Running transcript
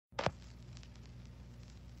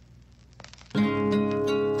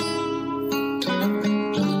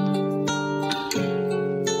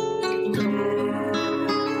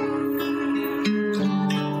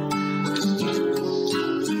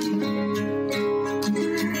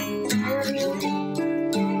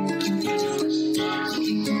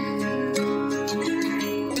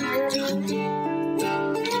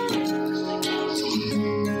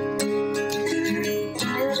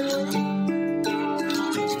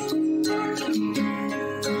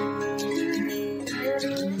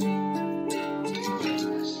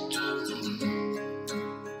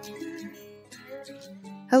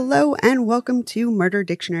Hello and welcome to Murder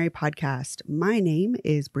Dictionary Podcast. My name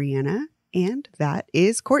is Brianna and that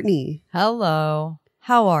is Courtney. Hello.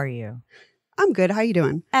 How are you? I'm good. How you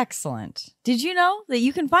doing? Excellent. Did you know that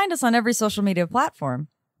you can find us on every social media platform?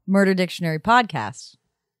 Murder Dictionary Podcast.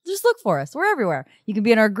 Just look for us. We're everywhere. You can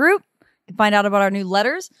be in our group. You can find out about our new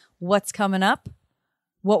letters, what's coming up,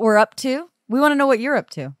 what we're up to. We want to know what you're up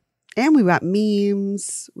to. And we've got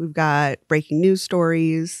memes. We've got breaking news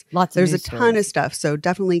stories. There's a ton of stuff. So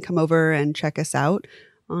definitely come over and check us out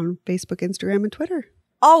on Facebook, Instagram, and Twitter.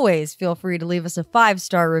 Always feel free to leave us a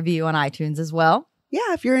 5-star review on iTunes as well.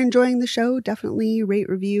 Yeah, if you're enjoying the show, definitely rate,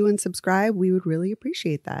 review, and subscribe. We would really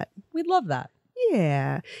appreciate that. We'd love that.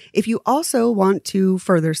 Yeah. If you also want to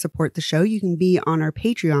further support the show, you can be on our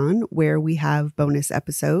Patreon where we have bonus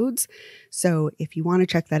episodes. So if you want to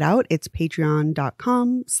check that out, it's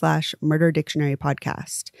patreon.com/Murder Dictionary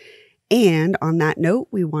Podcast. And on that note,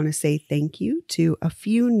 we want to say thank you to a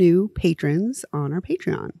few new patrons on our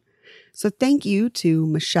Patreon. So thank you to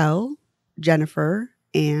Michelle, Jennifer,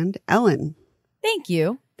 and Ellen. Thank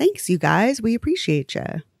you. Thanks, you guys. We appreciate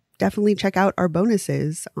you. Definitely check out our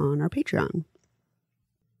bonuses on our Patreon.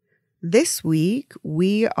 This week,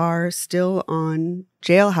 we are still on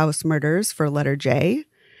Jailhouse murders for letter J,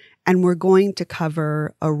 and we're going to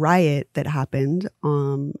cover a riot that happened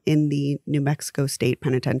in the New Mexico State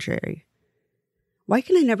Penitentiary. Why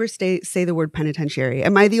can I never say the word penitentiary?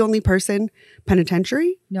 Am I the only person?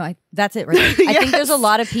 Penitentiary? No, that's it right there. Yes. I think there's a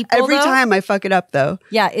lot of people, Every time I fuck it up, though.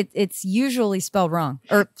 Yeah, it's usually spelled wrong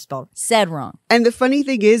or said wrong. And the funny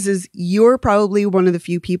thing is you're probably one of the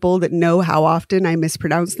few people that know how often I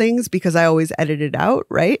mispronounce things because I always edit it out,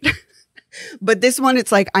 right? But this one,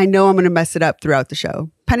 it's like, I know I'm going to mess it up throughout the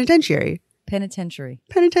show. Penitentiary. Penitentiary.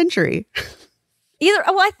 Either,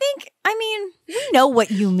 we know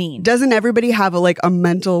what you mean. Doesn't everybody have a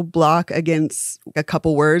mental block against a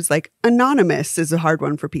couple words? Like anonymous is a hard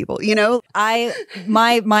one for people, you know? My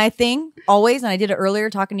thing always, and I did it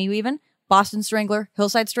earlier talking to you even, Boston Strangler,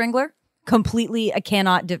 Hillside Strangler, completely, I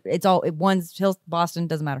cannot, it's all, one's Boston,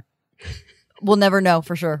 doesn't matter. We'll never know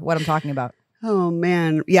for sure what I'm talking about. Oh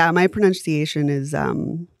man. Yeah, my pronunciation is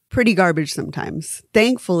pretty garbage sometimes.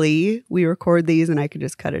 Thankfully, we record these and I can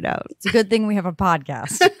just cut it out. It's a good thing we have a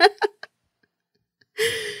podcast.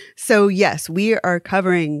 So yes, we are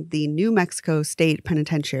covering the New Mexico State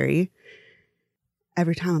Penitentiary.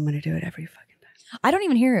 Every time I'm going to do it every fucking time. I don't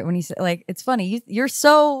even hear it when you say, it's funny. You're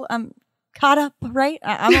so caught up, right?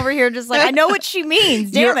 I'm over here just I know what she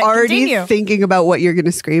means. Damn You're already thinking about what you're going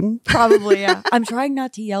to scream? Probably, yeah. I'm trying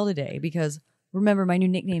not to yell today because remember, my new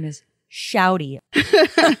nickname is Shouty.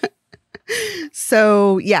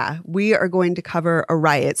 So yeah, we are going to cover a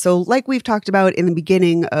riot. So like we've talked about in the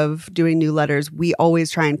beginning of doing new letters, we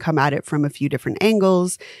always try and come at it from a few different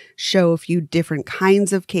angles, show a few different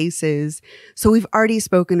kinds of cases. So we've already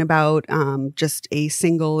spoken about just a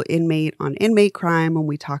single inmate on inmate crime when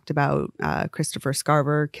we talked about Christopher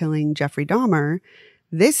Scarver killing Jeffrey Dahmer.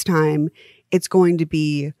 This time, it's going to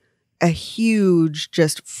be a huge,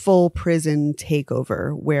 just full prison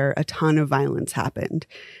takeover where a ton of violence happened.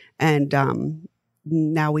 And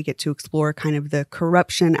now we get to explore kind of the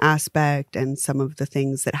corruption aspect and some of the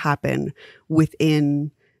things that happen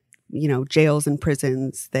within, jails and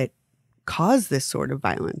prisons that cause this sort of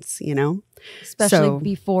violence, Especially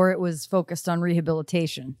before it was focused on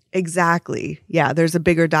rehabilitation. Exactly. Yeah, there's a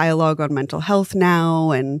bigger dialogue on mental health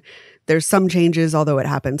now, and there's some changes, although it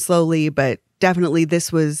happened slowly, but definitely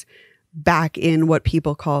this was back in what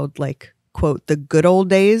people called quote, the good old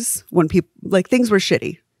days when people things were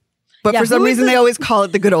shitty. But for some reason, they always call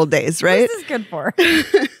it the good old days, right? What's this good for?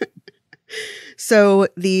 So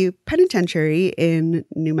the penitentiary in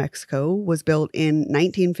New Mexico was built in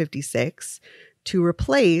 1956 to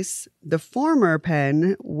replace the former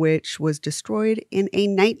pen, which was destroyed in a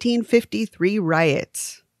 1953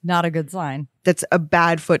 riot. Not a good sign. That's a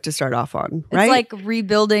bad foot to start off on, right? It's like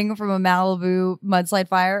rebuilding from a Malibu mudslide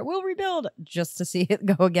fire. We'll rebuild just to see it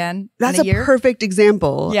go again. That's in a year. Perfect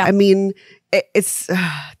example. Yeah. I mean, it's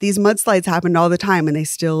these mudslides happened all the time, and they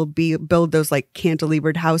still build those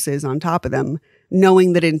cantilevered houses on top of them,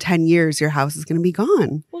 knowing that in 10 years your house is going to be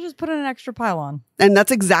gone. We'll just put in an extra pylon. And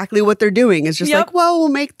that's exactly what they're doing. It's just we'll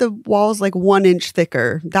make the walls 1 inch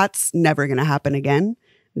thicker. That's never going to happen again.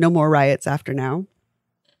 No more riots after now.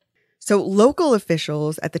 So local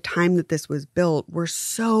officials at the time that this was built were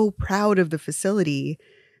so proud of the facility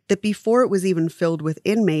that before it was even filled with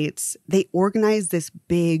inmates, they organized this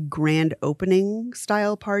big grand opening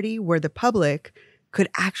style party where the public could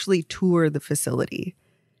actually tour the facility.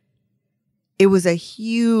 It was a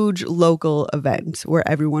huge local event where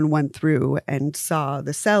everyone went through and saw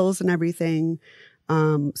the cells and everything.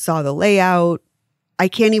 saw the layout. I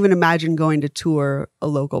can't even imagine going to tour a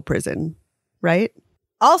local prison, right?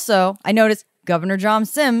 Also, I noticed Governor John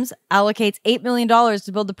Sims allocates $8 million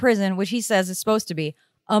to build the prison, which he says is supposed to be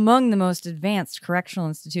among the most advanced correctional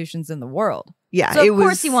institutions in the world. Yeah, so of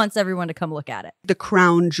course he wants everyone to come look at it. The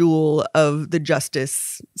crown jewel of the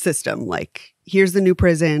justice system. Like, here's the new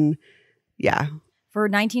prison. Yeah. For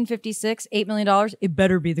 1956, $8 million, it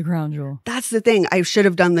better be the crown jewel. That's the thing. I should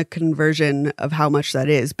have done the conversion of how much that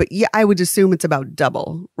is. But yeah, I would assume it's about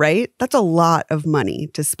double, right? That's a lot of money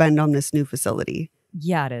to spend on this new facility.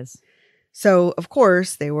 Yeah, it is. So, of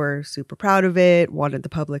course, they were super proud of it, wanted the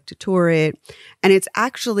public to tour it. And it's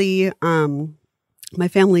actually, my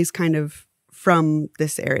family's kind of from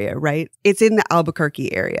this area, right? It's in the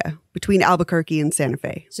Albuquerque area, between Albuquerque and Santa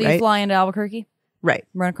Fe. So right? you fly into Albuquerque? Right.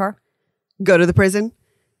 Rent a car? Go to the prison,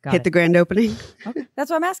 Got hit it. the grand opening. Okay, that's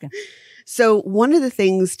what I'm asking. So one of the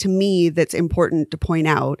things to me that's important to point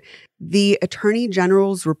out, the Attorney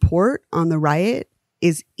General's report on the riot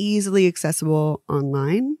is easily accessible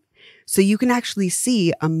online. So you can actually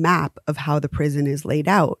see a map of how the prison is laid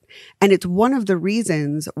out. And it's one of the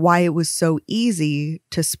reasons why it was so easy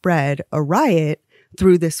to spread a riot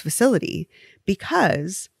through this facility,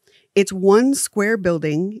 because it's one square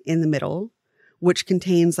building in the middle, which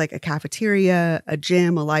contains like a cafeteria, a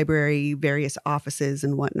gym, a library, various offices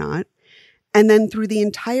and whatnot. And then through the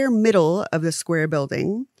entire middle of the square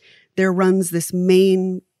building, there runs this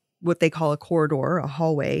main, what they call a corridor, a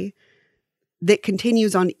hallway, that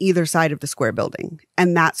continues on either side of the square building.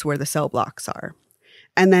 And that's where the cell blocks are.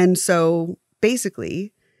 And then so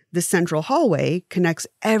basically the central hallway connects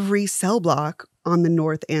every cell block on the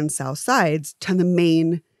north and south sides to the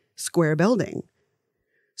main square building.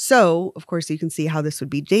 So, of course, you can see how this would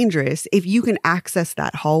be dangerous. If you can access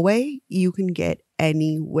that hallway, you can get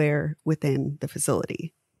anywhere within the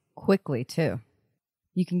facility. Quickly, too.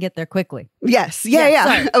 You can get there quickly. Yes. Yeah.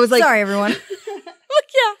 Sorry. I was like, sorry, everyone. Look,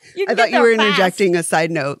 you can I thought get you were there fast. interjecting a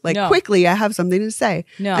side note. Like, No. quickly, I have something to say.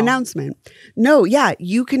 No. Announcement. No, yeah,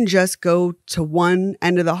 you can just go to one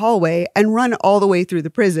end of the hallway and run all the way through the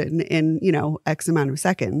prison in, X amount of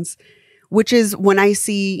seconds, which is when I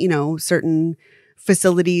see, certain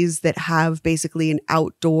facilities that have basically an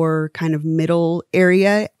outdoor kind of middle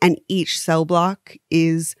area and each cell block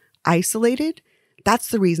is isolated. That's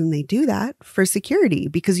the reason they do that, for security,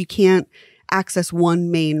 because you can't access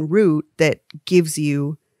one main route that gives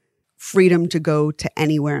you freedom to go to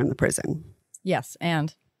anywhere in the prison. Yes,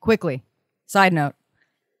 and quickly. Side note.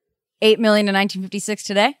 $8 million in 1956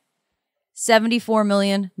 today.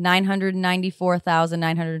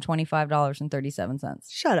 $74,994,925.37.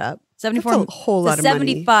 Shut up. 74 That's a whole lot of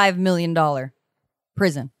money. $75 million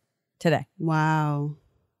prison today. Wow.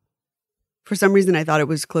 For some reason, I thought it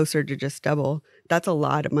was closer to just double. That's a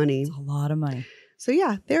lot of money. It's a lot of money. So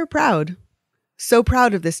yeah, they're proud. So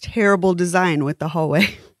proud of this terrible design with the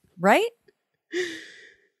hallway. Right?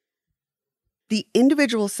 The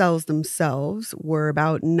individual cells themselves were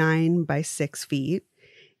about 9 by 6 feet.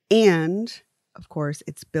 And of course,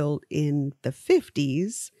 it's built in the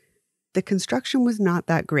 50s. The construction was not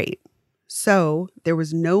that great. So there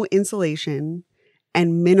was no insulation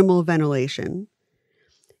and minimal ventilation.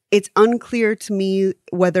 It's unclear to me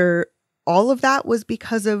whether all of that was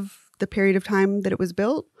because of the period of time that it was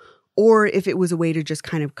built, or if it was a way to just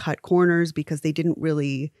kind of cut corners because they didn't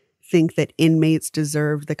really think that inmates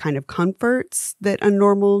deserved the kind of comforts that a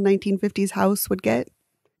normal 1950s house would get.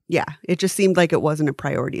 Yeah, it just seemed like it wasn't a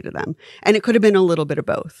priority to them. And it could have been a little bit of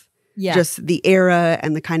both. Yeah. Just the era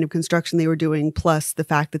and the kind of construction they were doing, plus the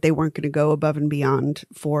fact that they weren't going to go above and beyond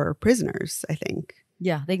for prisoners, I think.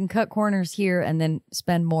 Yeah, they can cut corners here and then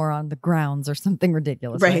spend more on the grounds or something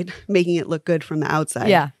ridiculous. Right. Making it look good from the outside.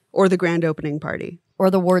 Yeah. Or the grand opening party. Or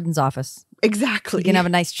the warden's office. Exactly. You can have a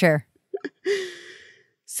nice chair.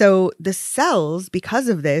 So the cells, because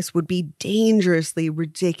of this, would be dangerously,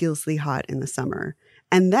 ridiculously hot in the summer.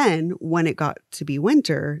 And then when it got to be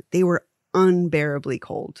winter, they were unbearably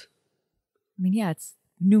cold. I mean, yeah, it's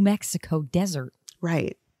New Mexico desert.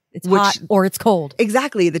 Right. It's hot or it's cold.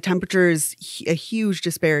 Exactly. The temperature is a huge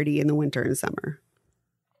disparity in the winter and summer.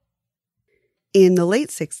 In the late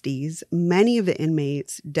 60s, many of the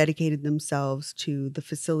inmates dedicated themselves to the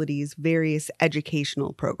facility's various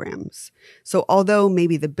educational programs. So although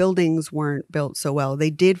maybe the buildings weren't built so well, they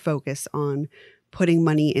did focus on putting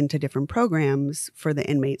money into different programs for the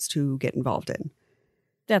inmates to get involved in.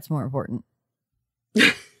 That's more important.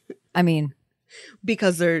 I mean,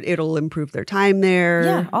 because it'll improve their time there.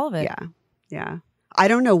 Yeah, all of it. Yeah. I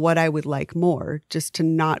don't know what I would like more, just to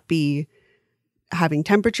not be having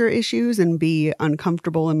temperature issues and be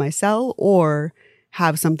uncomfortable in my cell, or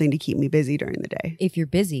have something to keep me busy during the day. If you're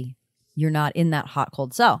busy, you're not in that hot,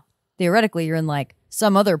 cold cell. Theoretically, you're in like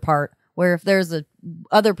some other part where if there's a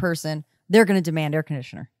other person, they're going to demand air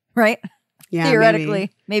conditioner, right? Yeah,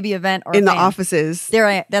 theoretically, maybe a vent or in a the fan. offices.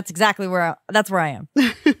 That's exactly where I am.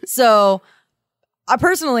 So I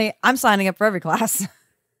personally, I'm signing up for every class.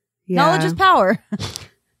 Yeah. Knowledge is power.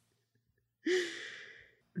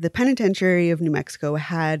 The Penitentiary of New Mexico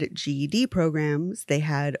had GED programs, they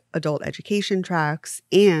had adult education tracks,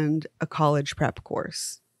 and a college prep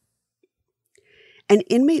course. And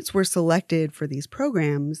inmates were selected for these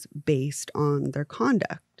programs based on their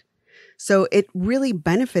conduct. So it really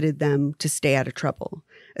benefited them to stay out of trouble,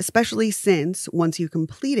 especially since once you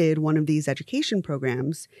completed one of these education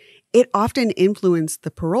programs, it often influenced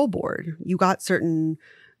the parole board. You got certain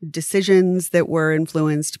decisions that were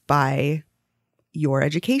influenced by your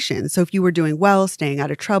education. So if you were doing well, staying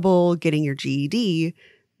out of trouble, getting your GED,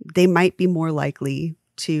 they might be more likely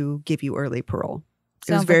to give you early parole.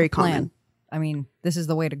 It was very common. I mean, this is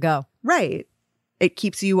the way to go. Right. It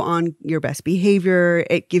keeps you on your best behavior.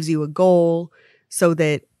 It gives you a goal so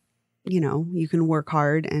that, you can work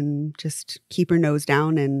hard and just keep your nose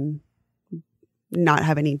down and not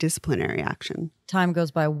have any disciplinary action. Time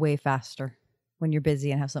goes by way faster when you're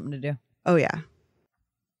busy and have something to do. Oh, yeah.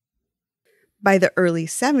 By the early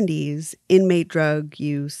 70s, inmate drug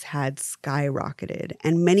use had skyrocketed,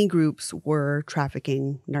 and many groups were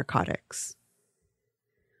trafficking narcotics.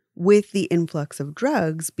 With the influx of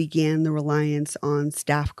drugs began the reliance on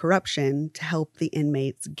staff corruption to help the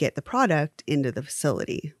inmates get the product into the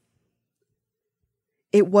facility.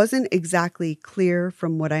 It wasn't exactly clear,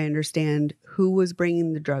 from what I understand, who was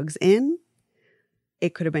bringing the drugs in.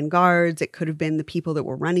 It could have been guards. It could have been the people that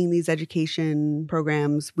were running these education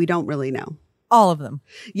programs. We don't really know. All of them.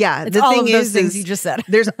 Yeah. It's all of those things you just said.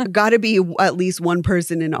 There's got to be at least one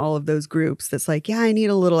person in all of those groups that's like, yeah, I need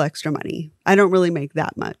a little extra money. I don't really make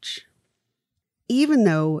that much. Even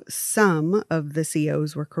though some of the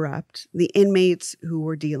COs were corrupt, the inmates who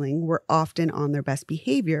were dealing were often on their best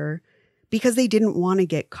behavior because they didn't want to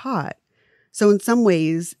get caught. So in some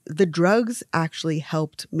ways, the drugs actually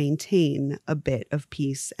helped maintain a bit of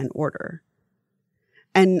peace and order.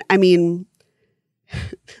 And I mean,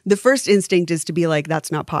 the first instinct is to be like,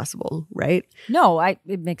 that's not possible, right? No,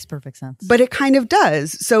 it makes perfect sense. But it kind of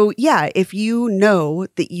does. So yeah, if you know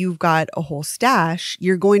that you've got a whole stash,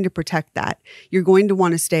 you're going to protect that. You're going to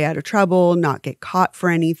want to stay out of trouble, not get caught for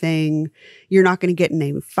anything. You're not going to get in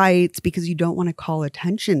any fights because you don't want to call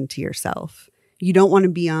attention to yourself. You don't want to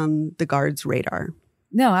be on the guard's radar.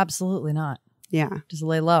 No, absolutely not. Yeah. Just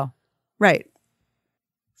lay low. Right.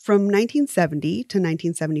 From 1970 to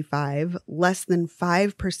 1975, less than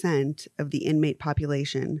 5% of the inmate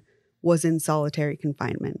population was in solitary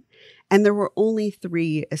confinement, and there were only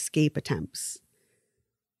 3 escape attempts.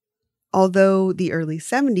 Although the early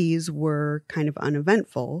 70s were kind of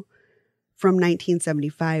uneventful, from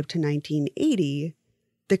 1975 to 1980,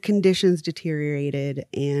 the conditions deteriorated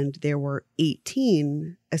and there were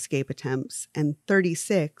 18 escape attempts and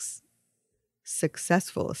 36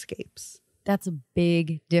 successful escapes. That's a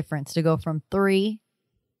big difference to go from 3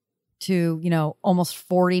 to, almost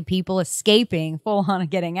 40 people escaping, full on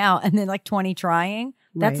getting out, and then like 20 trying.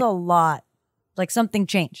 That's a lot. Like something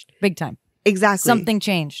changed big time. Exactly. Something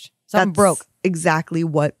changed. Something broke. Exactly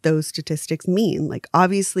what those statistics mean. Like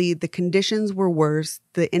obviously the conditions were worse.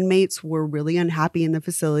 The inmates were really unhappy in the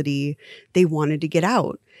facility. They wanted to get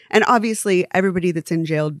out. And obviously everybody that's in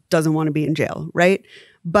jail doesn't want to be in jail, right?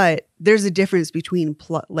 But there's a difference between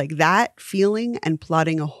like that feeling and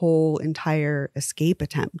plotting a whole entire escape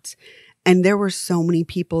attempt. And there were so many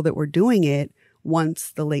people that were doing it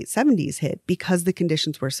once the late 70s hit because the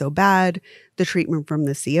conditions were so bad. The treatment from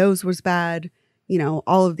the COs was bad.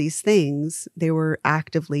 All of these things, they were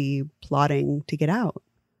actively plotting to get out.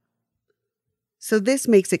 So this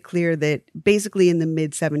makes it clear that basically in the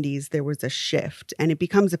mid-70s, there was a shift, and it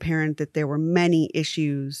becomes apparent that there were many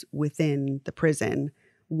issues within the prison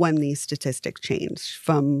when these statistics changed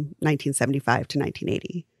from 1975 to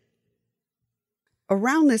 1980.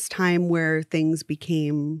 Around this time where things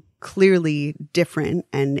became clearly different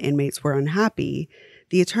and inmates were unhappy,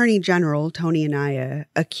 the Attorney General, Tony Anaya,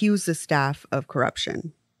 accused the staff of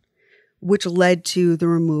corruption, which led to the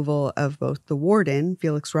removal of both the warden,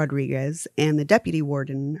 Felix Rodriguez, and the deputy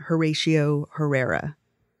warden, Horatio Herrera.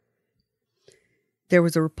 There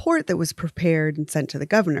was a report that was prepared and sent to the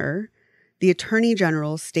governor. The Attorney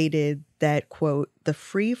General stated that, quote, the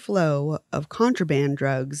free flow of contraband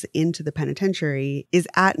drugs into the penitentiary is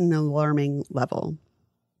at an alarming level.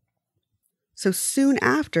 So soon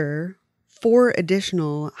after, 4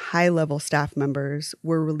 additional high-level staff members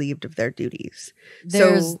were relieved of their duties.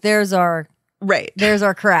 There's our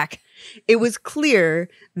crack. It was clear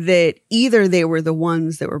that either they were the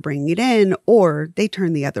ones that were bringing it in or they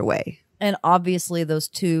turned the other way. And obviously those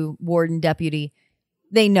 2 warden deputy,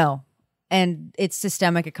 they know. And it's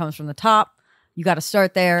systemic. It comes from the top. You got to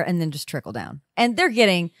start there and then just trickle down. And they're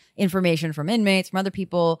getting information from inmates, from other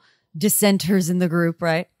people, dissenters in the group,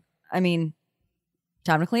 right? I mean,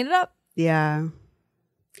 time to clean it up. Yeah.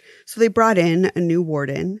 So they brought in a new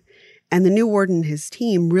warden, and the new warden and his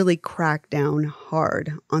team really cracked down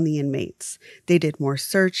hard on the inmates. They did more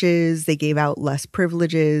searches. They gave out less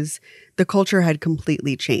privileges. The culture had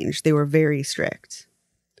completely changed. They were very strict.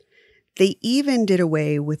 They even did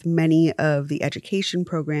away with many of the education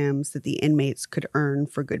programs that the inmates could earn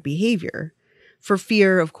for good behavior, for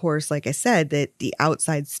fear, of course, like I said, that the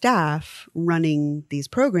outside staff running these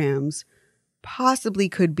programs possibly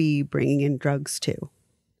could be bringing in drugs too.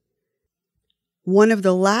 One of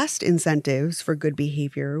the last incentives for good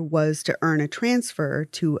behavior was to earn a transfer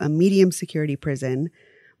to a medium security prison,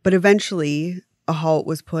 but eventually a halt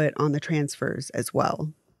was put on the transfers as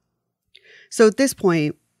well. So at this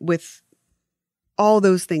point, with all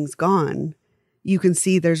those things gone, you can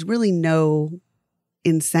see there's really no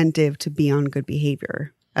incentive to be on good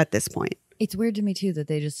behavior at this point. It's weird to me too that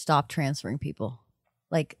they just stopped transferring people.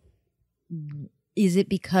 Like, is it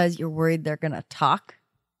because you're worried they're going to talk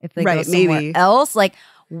if they go somewhere else? Like,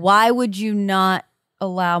 why would you not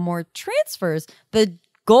allow more transfers? The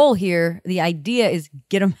goal here, the idea is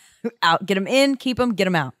get them out, get them in, keep them, get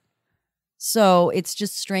them out. So it's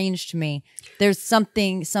just strange to me. There's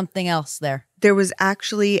something else there. There was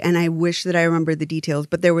actually, and I wish that I remembered the details,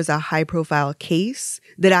 but there was a high-profile case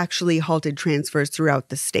that actually halted transfers throughout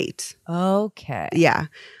the state. Okay. Yeah.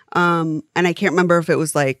 And I can't remember if it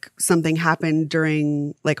was like something happened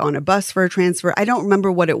during, like on a bus for a transfer. I don't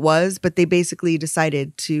remember what it was, but they basically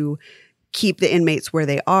decided to keep the inmates where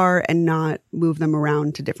they are and not move them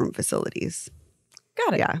around to different facilities.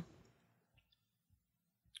 Got it. Yeah.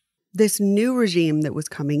 This new regime that was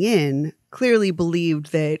coming in clearly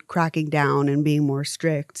believed that cracking down and being more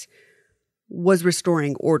strict was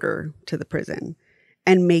restoring order to the prison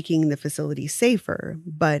and making the facility safer.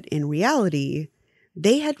 But in reality,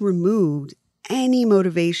 they had removed any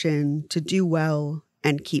motivation to do well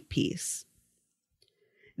and keep peace.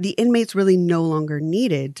 The inmates really no longer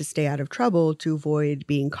needed to stay out of trouble to avoid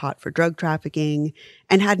being caught for drug trafficking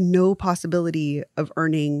and had no possibility of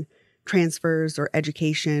earning transfers or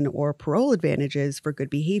education or parole advantages for good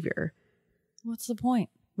behavior. What's the point?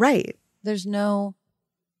 Right. There's no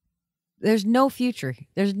future.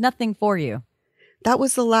 There's nothing for you. That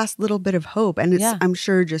was the last little bit of hope. And it's, I'm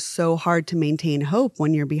sure, just so hard to maintain hope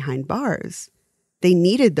when you're behind bars. They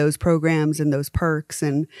needed those programs and those perks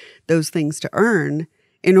and those things to earn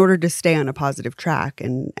in order to stay on a positive track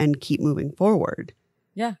and keep moving forward.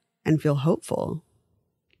 Yeah. And feel hopeful.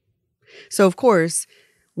 So, of course,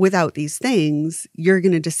 without these things, you're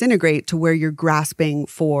going to disintegrate to where you're grasping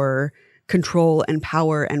for control and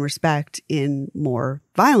power and respect in more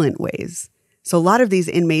violent ways. So a lot of these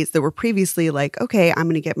inmates that were previously like, okay, I'm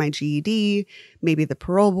going to get my GED, maybe the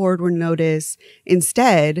parole board will notice.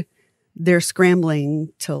 Instead, they're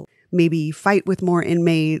scrambling to maybe fight with more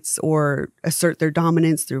inmates or assert their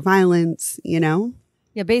dominance through violence, you know?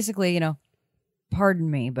 Yeah, basically, pardon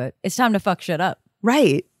me, but it's time to fuck shit up.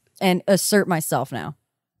 Right. And assert myself now.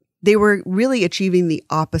 They were really achieving the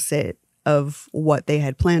opposite of what they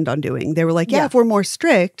had planned on doing. They were like, yeah, if we're more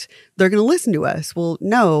strict, they're going to listen to us. Well,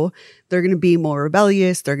 no, they're going to be more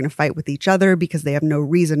rebellious. They're going to fight with each other because they have no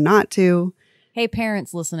reason not to. Hey,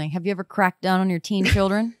 parents listening, have you ever cracked down on your teen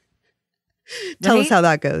children? Tell us how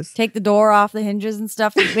that goes. Take the door off the hinges and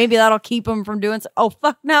stuff. Maybe that'll keep them from doing so. Oh,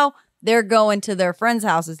 fuck no. They're going to their friends'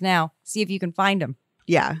 houses now. See if you can find them.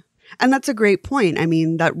 Yeah. And that's a great point. I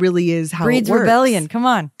mean, that really is how breeds it works. Rebellion. Come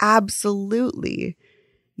on. Absolutely.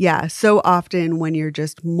 Yeah. So often when you're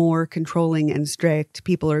just more controlling and strict,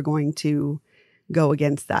 people are going to go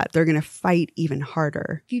against that. They're going to fight even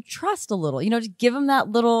harder. If you trust a little, just give them that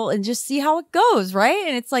little and just see how it goes, right?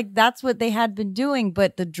 And it's like, that's what they had been doing.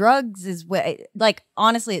 But the drugs is what, like,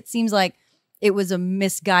 honestly, it seems like it was a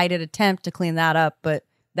misguided attempt to clean that up. But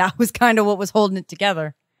that was kind of what was holding it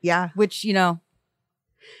together. Yeah. Which, it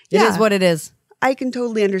is what it is. I can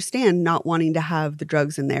totally understand not wanting to have the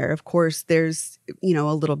drugs in there. Of course, there's, a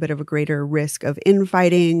little bit of a greater risk of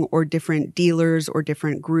infighting or different dealers or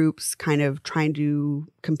different groups kind of trying to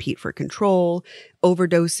compete for control,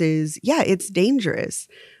 overdoses. Yeah, it's dangerous.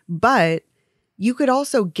 But you could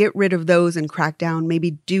also get rid of those and crack down,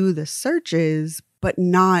 maybe do the searches, but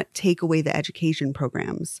not take away the education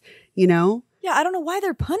programs, you know? Yeah, I don't know why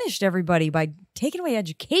they're punished, everybody, by taking away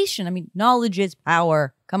education. I mean, knowledge is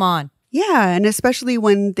power. Come on. Yeah, and especially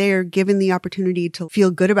when they're given the opportunity to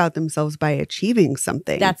feel good about themselves by achieving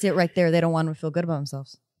something. That's it right there. They don't want them to feel good about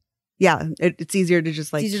themselves. Yeah, it's easier to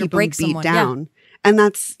just like easier keep to break them beat someone, down. yeah. And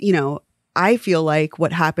that's, you know, I feel like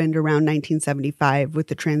what happened around 1975 with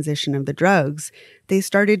the transition of the drugs, they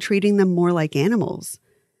started treating them more like animals.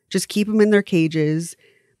 Just keep them in their cages,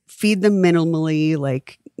 feed them minimally,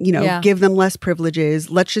 like, you know, Yeah. give them less privileges.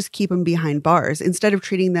 Let's just keep them behind bars instead of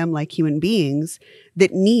treating them like human beings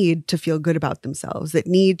that need to feel good about themselves, that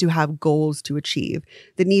need to have goals to achieve,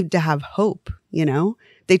 that need to have hope, you know?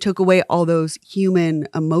 They took away all those human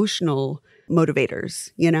emotional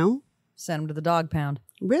motivators, you know? Send them to the dog pound.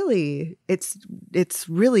 Really, it's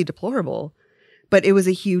really deplorable. But it was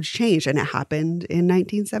a huge change, and it happened in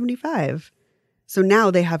 1975. So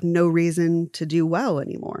now they have no reason to do well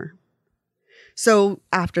anymore. So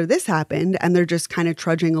after this happened, and they're just kind of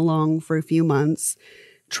trudging along for a few months,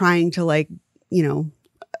 trying to, like, you know,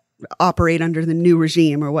 operate under the new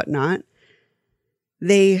regime or whatnot,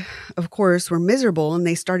 they, of course, were miserable, and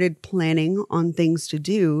they started planning on things to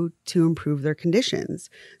do to improve their conditions.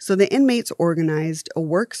 So the inmates organized a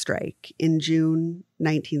work strike in June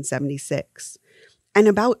 1976. And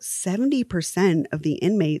about 70% of the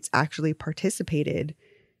inmates actually participated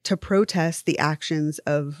to protest the actions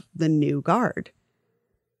of the new guard.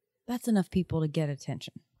 That's enough people to get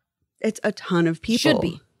attention. It's a ton of people. Should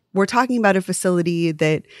be. We're talking about a facility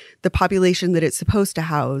that the population that it's supposed to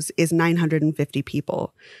house is 950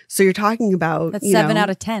 people. So you're talking about... That's 7 out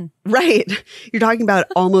of 10. Right. You're talking about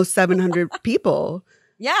almost 700 people.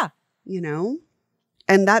 Yeah. You know?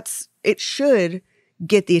 And it should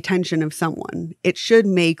get the attention of someone. It should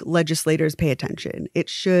make legislators pay attention. It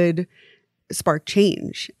should spark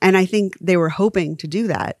change. And I think they were hoping to do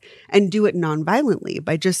that and do it nonviolently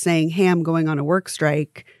by just saying, hey, I'm going on a work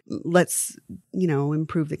strike. Let's, you know,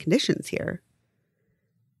 improve the conditions here.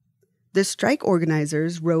 The strike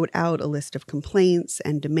organizers wrote out a list of complaints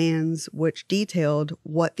and demands which detailed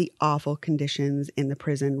what the awful conditions in the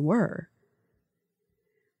prison were.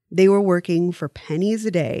 They were working for pennies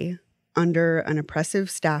a day under an oppressive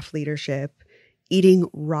staff leadership, eating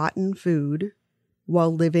rotten food,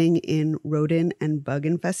 while living in rodent and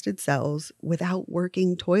bug-infested cells without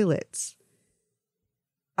working toilets.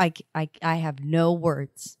 I have no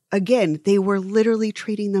words. Again, they were literally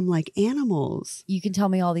treating them like animals. You can tell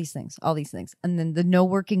me all these things. And then the no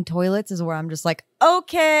working toilets is where I'm just like,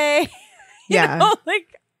 okay. Yeah.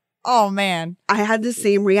 Like, oh, man. I had the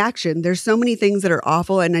same reaction. There's so many things that are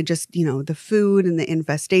awful. And I just, you know, the food and the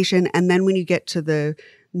infestation. And then when you get to the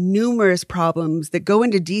numerous problems that go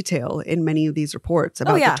into detail in many of these reports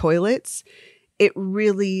about the toilets,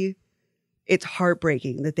 it's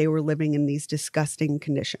heartbreaking that they were living in these disgusting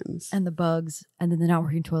conditions. And the bugs. And then the not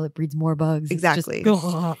working toilet breeds more bugs. Exactly.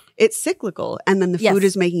 Just, it's cyclical. And then the food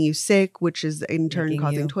is making you sick, which is in turn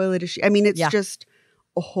causing toilet issues. I mean, it's just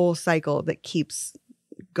a whole cycle that keeps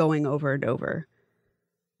going over and over.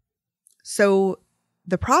 So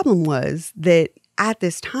the problem was that at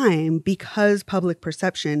this time, because public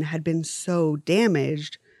perception had been so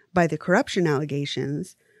damaged by the corruption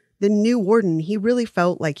allegations, the new warden, he really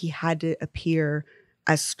felt like he had to appear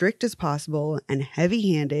as strict as possible and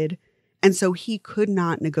heavy-handed, and so he could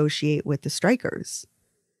not negotiate with the strikers.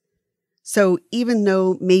 So even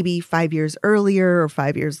though maybe 5 years earlier or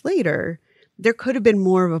 5 years later, there could have been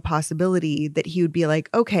more of a possibility that he would be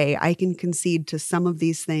like, okay, I can concede to some of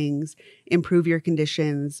these things, improve your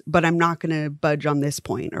conditions, but I'm not going to budge on this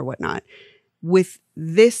point or whatnot. With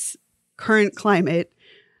this current climate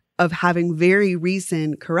of having very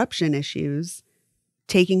recent corruption issues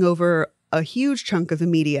taking over a huge chunk of the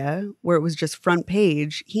media where it was just front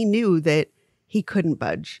page, he knew that he couldn't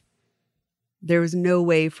budge. There was no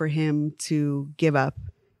way for him to give up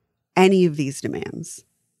any of these demands.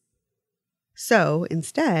 So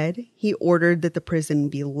instead, he ordered that the prison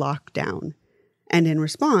be locked down. And in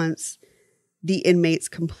response, the inmates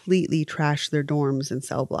completely trashed their dorms and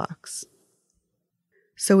cell blocks.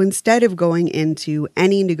 So instead of going into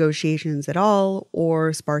any negotiations at all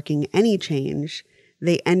or sparking any change,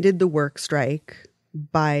 they ended the work strike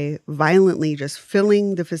by violently just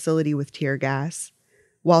filling the facility with tear gas,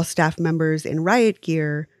 while staff members in riot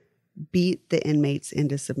gear beat the inmates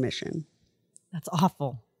into submission. That's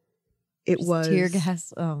awful. It was tear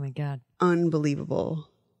gas. Oh my God. Unbelievable.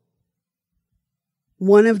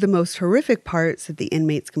 One of the most horrific parts that the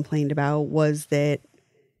inmates complained about was that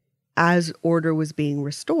as order was being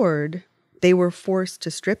restored, they were forced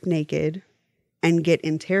to strip naked and get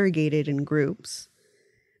interrogated in groups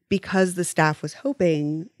because the staff was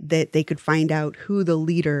hoping that they could find out who the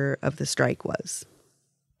leader of the strike was.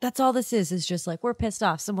 That's all this is just like, we're pissed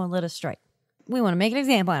off. Someone let us strike. We want to make an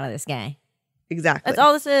example out of this guy. Exactly. That's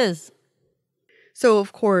all this is. So,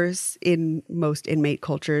 of course, in most inmate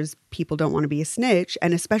cultures, people don't want to be a snitch.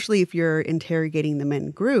 And especially if you're interrogating them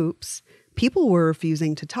in groups, people were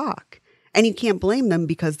refusing to talk. And you can't blame them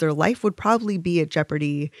because their life would probably be at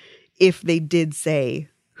jeopardy if they did say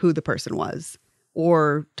who the person was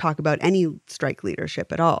or talk about any strike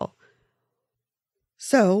leadership at all.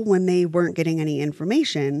 So when they weren't getting any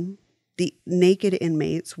information, the naked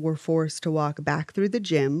inmates were forced to walk back through the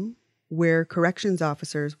gym where corrections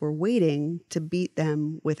officers were waiting to beat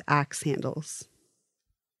them with axe handles.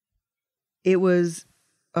 It was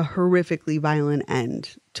a horrifically violent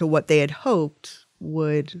end to what they had hoped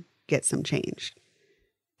would get some change.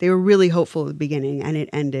 They were really hopeful at the beginning, and it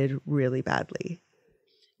ended really badly.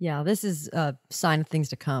 Yeah, this is a sign of things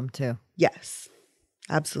to come, too. Yes,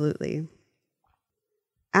 absolutely.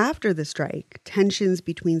 After the strike, tensions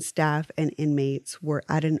between staff and inmates were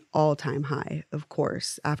at an all-time high, of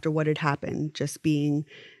course, after what had happened, just being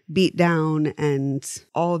beat down and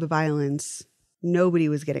all the violence. Nobody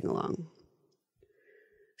was getting along.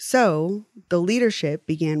 So the leadership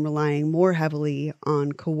began relying more heavily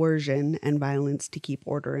on coercion and violence to keep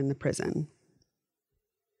order in the prison.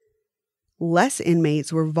 Less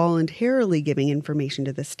inmates were voluntarily giving information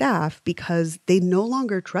to the staff because they no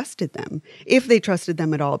longer trusted them, if they trusted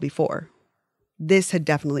them at all before. This had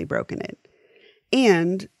definitely broken it.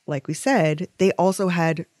 And, like we said, they also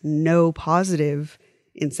had no positive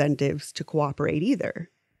incentives to cooperate either.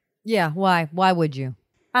 Yeah, why? Why would you?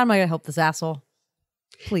 I'm not going to help this asshole.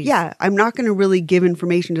 Please. Yeah, I'm not going to really give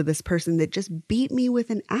information to this person that just beat me with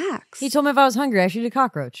an axe. He told me if I was hungry, I should eat a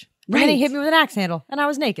cockroach. Right. And then he hit me with an axe handle, and I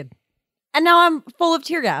was naked. And now I'm full of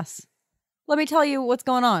tear gas. Let me tell you what's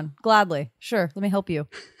going on. Gladly. Sure, let me help you.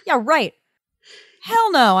 Yeah, right.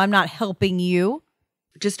 Hell no, I'm not helping you.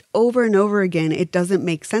 Just over and over again, it doesn't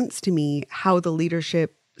make sense to me how the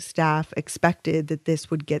leadership staff expected that this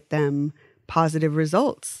would get them positive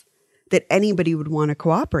results, that anybody would want to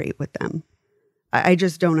cooperate with them. I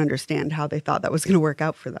just don't understand how they thought that was going to work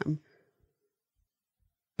out for them.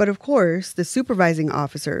 But of course, the supervising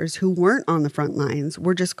officers who weren't on the front lines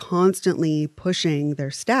were just constantly pushing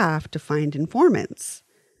their staff to find informants.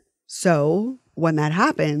 So when that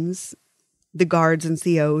happens, the guards and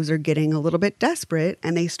COs are getting a little bit desperate,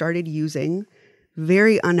 and they started using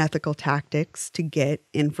very unethical tactics to get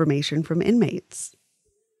information from inmates.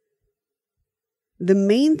 The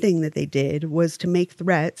main thing that they did was to make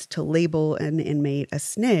threats to label an inmate a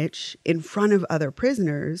snitch in front of other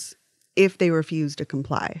prisoners if they refused to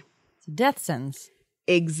comply. It's a death sentence.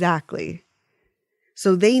 Exactly.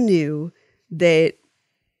 So they knew that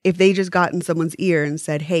if they just got in someone's ear and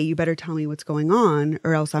said, hey, you better tell me what's going on,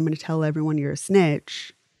 or else I'm going to tell everyone you're a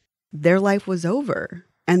snitch, their life was over.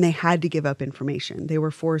 And they had to give up information. They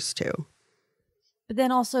were forced to. But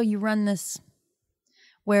then also you run this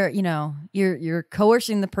where, you know, you're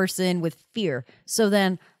coercing the person with fear. So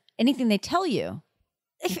then anything they tell you,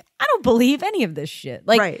 I don't believe any of this shit.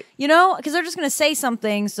 Like, right. You know, because they're just going to say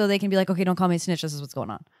something so they can be like, okay, don't call me a snitch. This is what's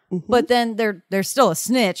going on. Mm-hmm. But then they're still a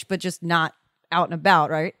snitch, but just not out and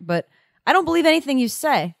about, right? But I don't believe anything you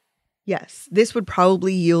say. Yes, this would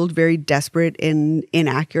probably yield very desperate and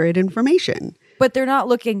inaccurate information. But they're not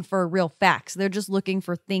looking for real facts. They're just looking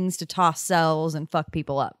for things to toss cells and fuck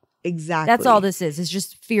people up. Exactly. That's all this is. It's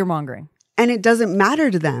just fear mongering. And it doesn't matter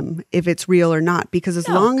to them if it's real or not, because as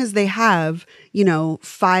long as they have,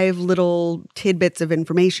 5 little tidbits of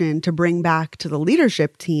information to bring back to the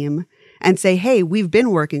leadership team and say, hey, we've been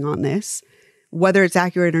working on this, whether it's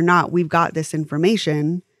accurate or not, we've got this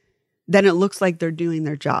information, then it looks like they're doing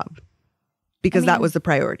their job because that was the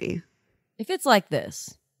priority. If it's like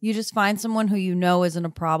this, you just find someone who you know isn't a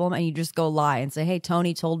problem and you just go lie and say, hey,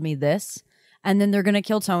 Tony told me this. And then they're going to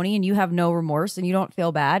kill Tony and you have no remorse and you don't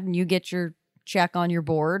feel bad and you get your check on your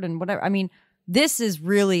board and whatever. I mean, this is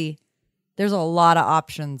really, there's a lot of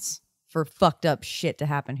options for fucked up shit to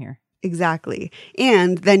happen here. Exactly.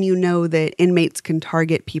 And then you know that inmates can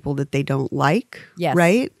target people that they don't like, yes.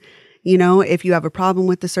 Right? If you have a problem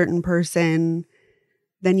with a certain person,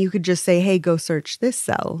 then you could just say, hey, go search this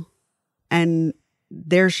cell. And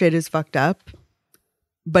their shit is fucked up,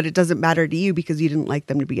 but it doesn't matter to you because you didn't like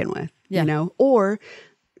them to begin with. Yeah. Or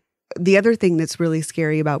the other thing that's really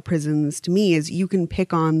scary about prisons to me is you can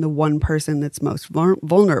pick on the one person that's most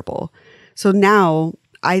vulnerable. So now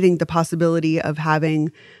I think the possibility of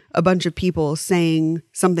having a bunch of people saying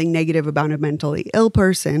something negative about a mentally ill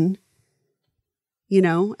person,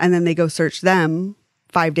 and then they go search them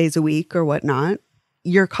 5 days a week or whatnot,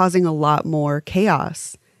 you're causing a lot more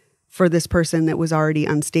chaos for this person that was already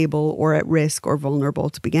unstable or at risk or vulnerable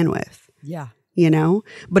to begin with. Yeah. You know?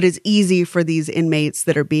 But it's easy for these inmates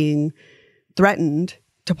that are being threatened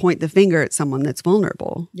to point the finger at someone that's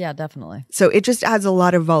vulnerable. Yeah, definitely. So it just adds a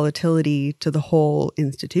lot of volatility to the whole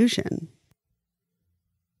institution.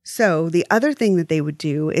 So the other thing that they would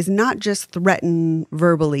do is not just threaten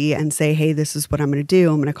verbally and say, hey, this is what I'm going to do.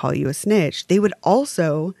 I'm going to call you a snitch. They would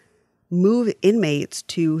also move inmates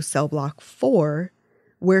to cell block 4,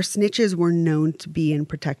 where snitches were known to be in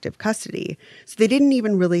protective custody. So they didn't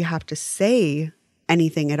even really have to say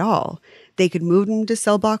anything at all. They could move them to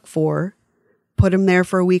cell block 4, put them there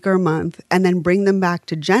for a week or a month, and then bring them back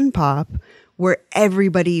to Gen Pop, where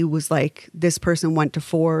everybody was like, this person went to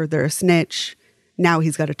 4, they're a snitch. Now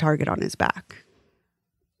he's got a target on his back.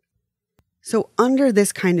 So under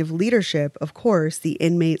this kind of leadership, of course, the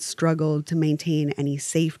inmates struggled to maintain any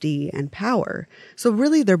safety and power. So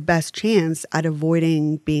really their best chance at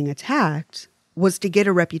avoiding being attacked was to get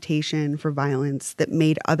a reputation for violence that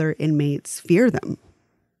made other inmates fear them.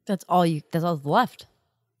 That's all left.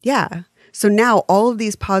 Yeah. So now all of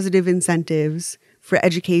these positive incentives for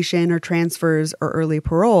education or transfers or early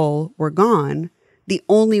parole were gone. The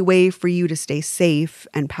only way for you to stay safe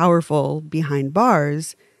and powerful behind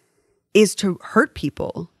bars is to hurt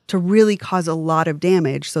people, to really cause a lot of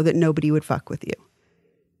damage so that nobody would fuck with you.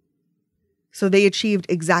 So they achieved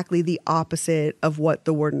exactly the opposite of what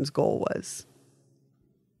the warden's goal was.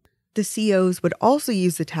 The COs would also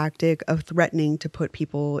use the tactic of threatening to put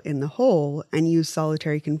people in the hole and use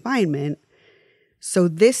solitary confinement. So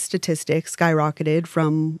this statistic skyrocketed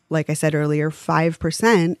from, like I said earlier,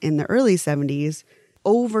 5% in the early 70s,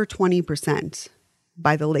 over 20%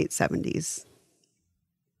 by the late 70s.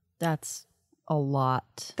 That's a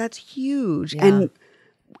lot. That's huge. Yeah. And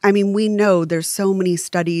I mean, we know there's so many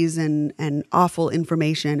studies and awful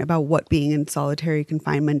information about what being in solitary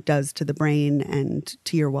confinement does to the brain and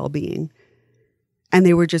to your well-being. And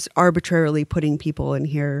they were just arbitrarily putting people in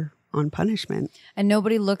here on punishment. And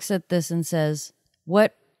nobody looks at this and says, why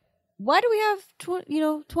do we have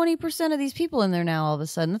 20% of these people in there now all of a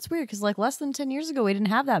sudden? That's weird because like less than 10 years ago, we didn't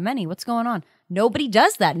have that many. What's going on? Nobody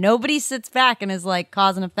does that. Nobody sits back and is like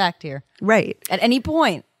cause and effect here. Right. At any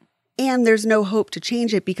point. And there's no hope to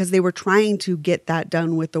change it because they were trying to get that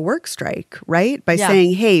done with the work strike, right? By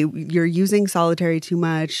saying, hey, you're using solitary too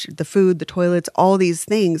much, the food, the toilets, all these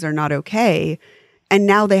things are not okay. And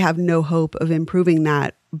now they have no hope of improving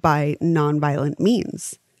that by nonviolent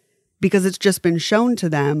means because it's just been shown to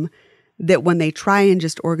them that when they try and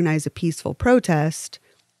just organize a peaceful protest,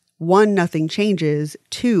 1, nothing changes.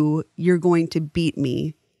 2, you're going to beat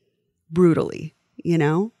me brutally, you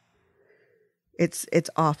know? It's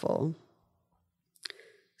awful.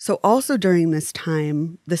 So also during this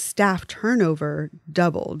time, the staff turnover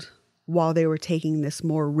doubled while they were taking this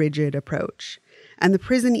more rigid approach. And the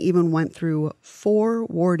prison even went through 4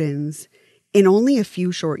 wardens in only a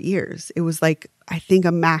few short years. It was like, I think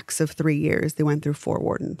a max of 3 years. They went through 4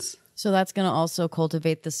 wardens. So that's going to also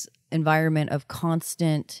cultivate this environment of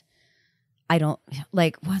constant, there's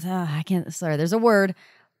a word,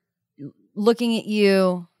 looking at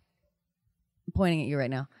you, pointing at you right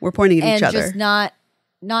now. We're pointing at each other. And just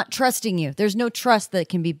not trusting you. There's no trust that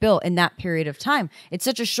can be built in that period of time. It's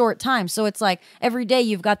such a short time. So it's like every day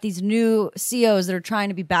you've got these new COs that are trying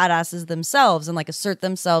to be badasses themselves and like assert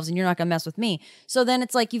themselves and you're not going to mess with me. So then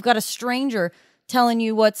it's like you've got a stranger telling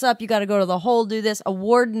you what's up. You got to go to the hole, do this. A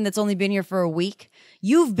warden that's only been here for a week.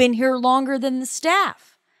 You've been here longer than the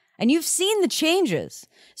staff and you've seen the changes.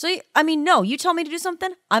 So, I mean, no, you tell me to do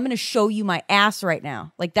something, I'm going to show you my ass right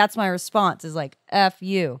now. Like that's my response is like, F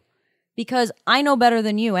you. Because I know better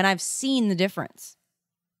than you and I've seen the difference.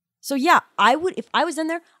 So yeah, I would, if I was in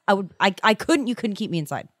there, you couldn't keep me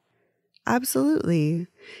inside. Absolutely.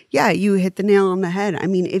 Yeah, you hit the nail on the head. I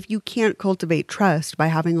mean, if you can't cultivate trust by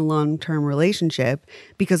having a long-term relationship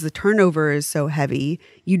because the turnover is so heavy,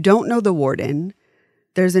 you don't know the warden,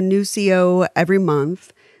 there's a new CO every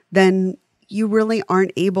month, then you really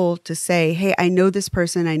aren't able to say, hey, I know this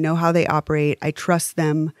person, I know how they operate, I trust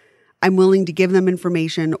them, I'm willing to give them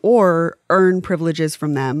information or earn privileges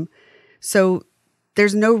from them. So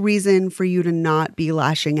there's no reason for you to not be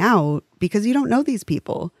lashing out because you don't know these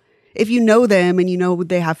people. If you know them and you know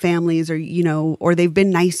they have families or, you know, or they've been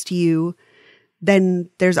nice to you, then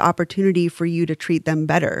there's opportunity for you to treat them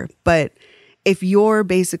better. But if you're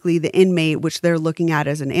basically the inmate, which they're looking at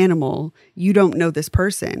as an animal, you don't know this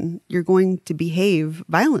person, you're going to behave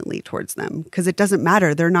violently towards them because it doesn't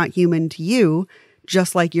matter. They're not human to you,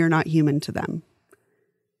 just like you're not human to them.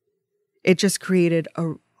 It just created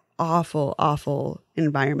a awful, awful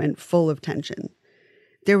environment full of tension.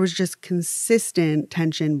 There was just consistent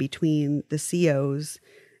tension between the COs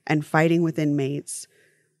and fighting with inmates,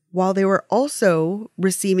 while they were also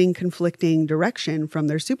receiving conflicting direction from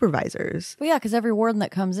their supervisors. Well, yeah, because every warden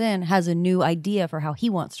that comes in has a new idea for how he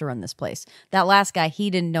wants to run this place. That last guy, he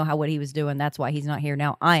didn't know what he was doing. That's why he's not here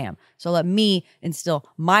now. I am. So let me instill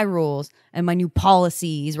my rules and my new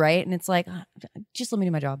policies, right? And it's like, just let me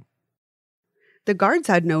do my job. The guards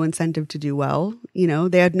had no incentive to do well. You know,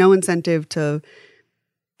 they had no incentive to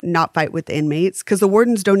not fight with the inmates because the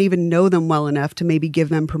wardens don't even know them well enough to maybe give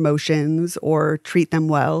them promotions or treat them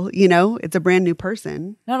well. You know, it's a brand new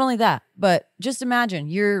person. Not only that, but just imagine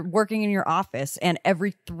you're working in your office and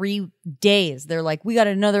every 3 days they're like, we got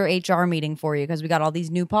another HR meeting for you because we got all these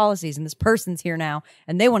new policies and this person's here now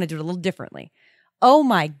and they want to do it a little differently. Oh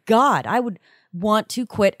my God, I would want to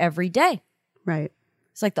quit every day. Right.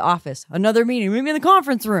 It's like The Office, another meeting, meet me in the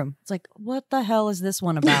conference room. It's like, what the hell is this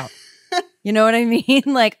one about? You know what I mean?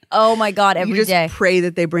 Like, oh my God, every day. You just pray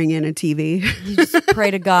that they bring in a TV. You just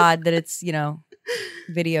pray to God that it's,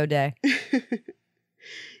 video day.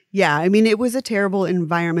 Yeah, I mean, it was a terrible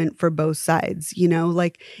environment for both sides,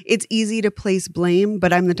 like it's easy to place blame,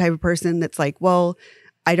 but I'm the type of person that's like, well,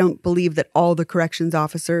 I don't believe that all the corrections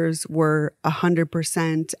officers were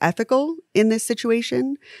 100% ethical in this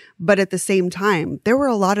situation. But at the same time, there were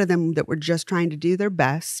a lot of them that were just trying to do their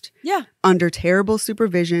best. Yeah. Under terrible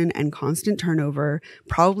supervision and constant turnover,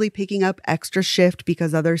 probably picking up extra shift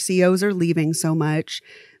because other COs are leaving so much,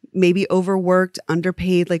 maybe overworked,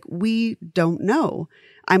 underpaid. Like, we don't know.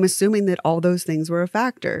 I'm assuming that all those things were a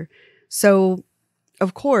factor. So,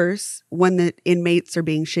 of course, when the inmates are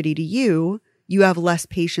being shitty to you have less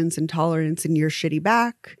patience and tolerance in your shitty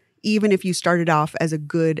back, even if you started off as a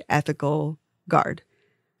good, ethical guard.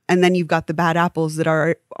 And then you've got the bad apples that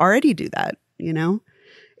are already do that,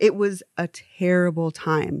 It was a terrible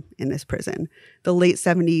time in this prison. The late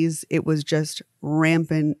 70s, it was just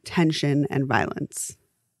rampant tension and violence.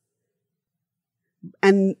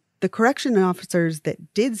 And the correction officers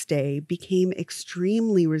that did stay became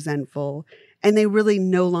extremely resentful, and they really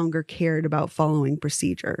no longer cared about following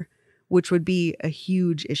procedure, which would be a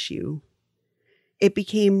huge issue. It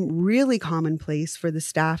became really commonplace for the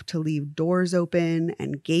staff to leave doors open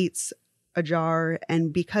and gates ajar,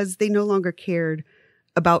 and because they no longer cared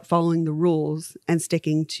about following the rules and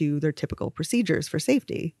sticking to their typical procedures for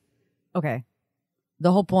safety. Okay.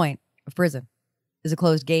 The whole point of prison is a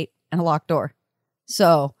closed gate and a locked door.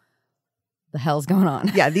 So, the hell's going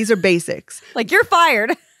on? Yeah, these are basics. Like, you're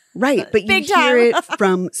fired. Right, but you hear it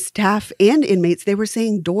from staff and inmates. They were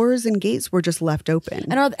saying doors and gates were just left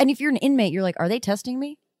open. And if you're an inmate, you're like, are they testing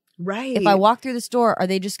me? Right. If I walk through this door, are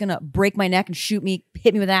they just going to break my neck and hit me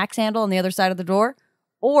with an axe handle on the other side of the door?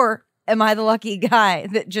 Or am I the lucky guy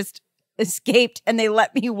that just escaped and they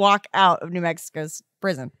let me walk out of New Mexico's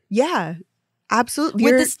prison? Yeah, absolutely.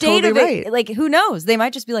 With the state totally of it, right. like, who knows? They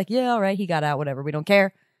might just be like, yeah, all right, he got out, whatever. We don't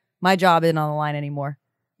care. My job isn't on the line anymore.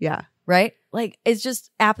 Yeah. Right? Like, it's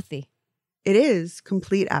just apathy. It is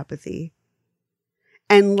complete apathy.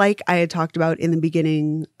 And like I had talked about in the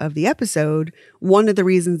beginning of the episode, one of the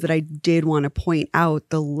reasons that I did want to point out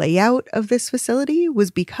the layout of this facility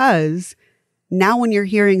was because now when you're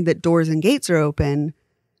hearing that doors and gates are open,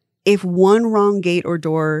 if one wrong gate or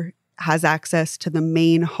door has access to the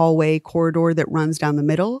main hallway corridor that runs down the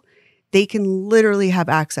middle, they can literally have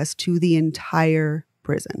access to the entire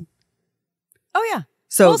prison. Oh, yeah.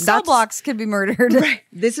 So cell blocks could be murdered. Right.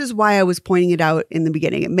 This is why I was pointing it out in the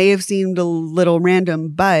beginning. It may have seemed a little random,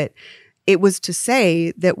 but it was to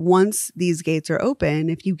say that once these gates are open,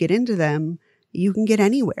 if you get into them, you can get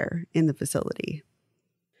anywhere in the facility.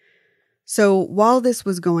 So while this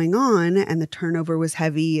was going on and the turnover was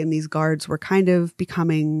heavy and these guards were kind of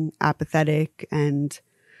becoming apathetic and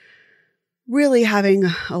really having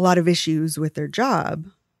a lot of issues with their job,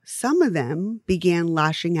 some of them began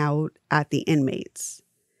lashing out at the inmates.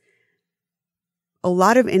 A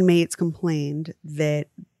lot of inmates complained that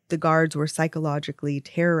the guards were psychologically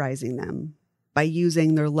terrorizing them by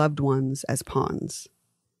using their loved ones as pawns.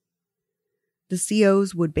 The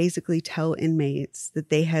COs would basically tell inmates that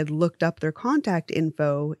they had looked up their contact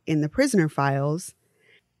info in the prisoner files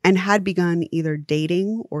and had begun either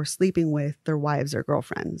dating or sleeping with their wives or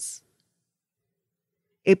girlfriends.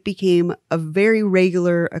 It became a very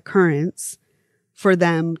regular occurrence for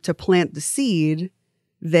them to plant the seed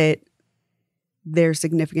that their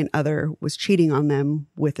significant other was cheating on them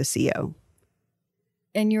with a CO.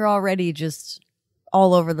 And you're already just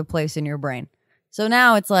all over the place in your brain. So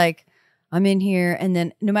now it's like, I'm in here, and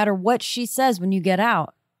then no matter what she says when you get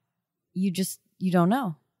out, you don't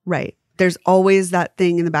know. Right. there's always that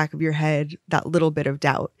thing in the back of your head, that little bit of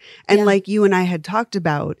doubt. And like you and I had talked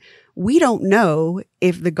about, we don't know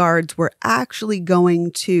if the guards were actually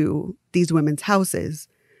going to these women's houses.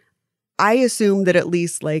 I assume that at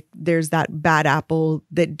least like there's that bad apple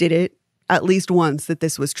that did it at least once, that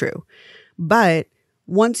this was true. But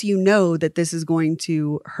once you know that this is going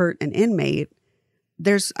to hurt an inmate,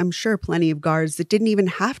 there's, I'm sure, plenty of guards that didn't even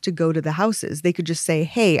have to go to the houses. They could just say,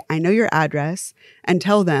 hey, I know your address, and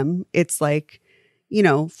tell them it's like,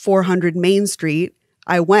 400 Main Street.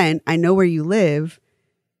 I went, I know where you live.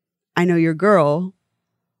 I know your girl.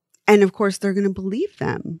 And of course, they're going to believe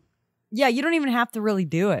them. Yeah, you don't even have to really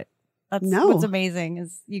do it. That's what's amazing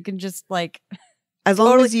is you can just like, as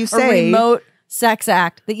long as you say a remote sex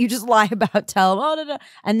act that you just lie about, tell him,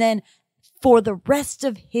 and then for the rest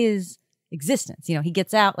of his existence, he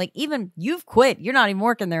gets out, like even you've quit, you're not even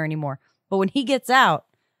working there anymore. But when he gets out,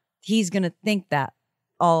 he's going to think that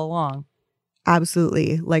all along.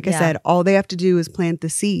 Absolutely. Like I said, all they have to do is plant the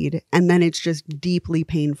seed, and then it's just deeply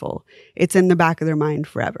painful. It's in the back of their mind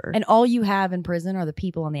forever. And all you have in prison are the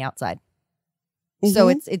people on the outside. So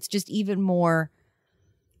it's just even more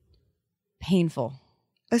painful.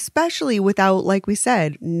 Especially without, like we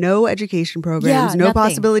said, no education programs, no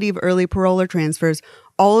possibility of early parole or transfers.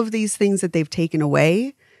 All of these things that they've taken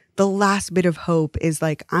away, the last bit of hope is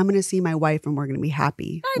like, I'm going to see my wife and we're going to be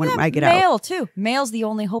happy when I get out. Mail too. Mail's the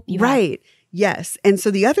only hope you have. Right. Yes. And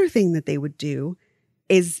so the other thing that they would do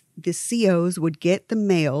is the COs would get the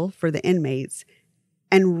mail for the inmates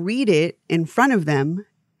and read it in front of them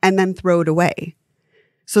and then throw it away.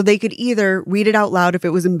 So they could either read it out loud if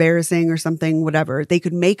it was embarrassing or something, whatever. They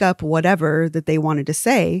could make up whatever that they wanted to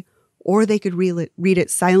say, or they could read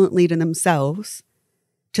it silently to themselves,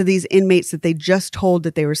 to these inmates that they just told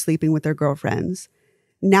that they were sleeping with their girlfriends.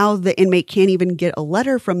 Now the inmate can't even get a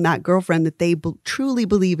letter from that girlfriend that they truly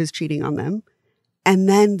believe is cheating on them. And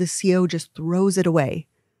then the CO just throws it away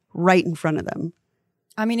right in front of them.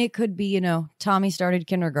 I mean, it could be, Tommy started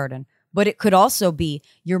kindergarten, but it could also be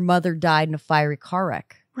your mother died in a fiery car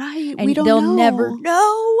wreck. Right. And we don't they'll know. never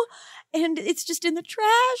know. And it's just in the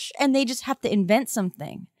trash. And they just have to invent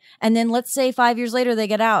something. And then let's say 5 years later they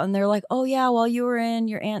get out and they're like, oh yeah, while you were in,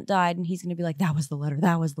 your aunt died. And he's going to be like, that was the letter.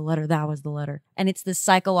 That was the letter. That was the letter. And it's this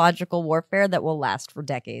psychological warfare that will last for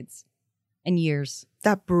decades and years.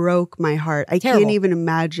 That broke my heart. I Terrible. Can't even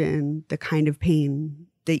imagine the kind of pain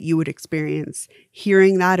that you would experience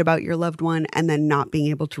hearing that about your loved one and then not being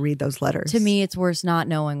able to read those letters. To me, it's worse not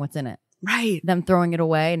knowing what's in it. Right. Them throwing it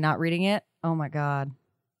away and not reading it. Oh my God.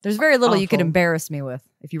 There's very little you could embarrass me with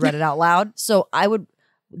if you read it out loud. So I would,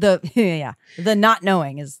 the not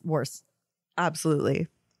knowing is worse. Absolutely.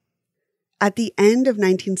 At the end of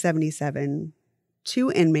 1977,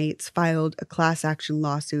 2 inmates filed a class action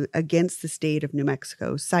lawsuit against the state of New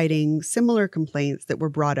Mexico, citing similar complaints that were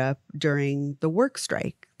brought up during the work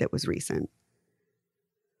strike that was recent.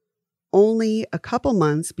 Only a couple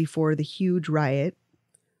months before the huge riot,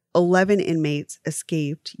 11 inmates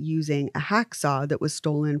escaped using a hacksaw that was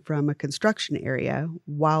stolen from a construction area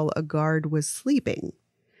while a guard was sleeping.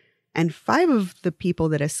 And 5 of the people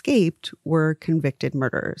that escaped were convicted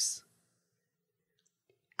murderers.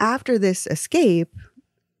 After this escape,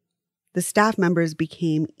 the staff members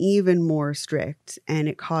became even more strict, and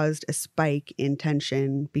it caused a spike in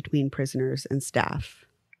tension between prisoners and staff.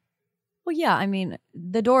 Well, yeah, I mean,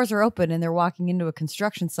 the doors are open and they're walking into a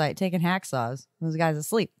construction site taking hacksaws. Those guys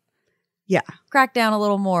asleep. Yeah. Crack down a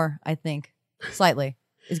little more, I think, slightly.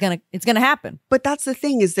 It's gonna happen. But that's the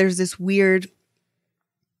thing, is there's this weird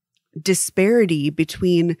disparity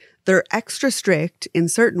between they're extra strict in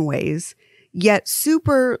certain ways, yet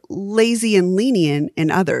super lazy and lenient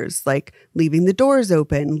in others, like leaving the doors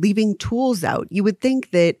open, leaving tools out. You would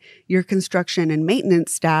think that your construction and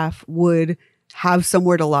maintenance staff would have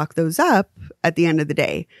somewhere to lock those up at the end of the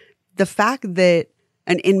day. The fact that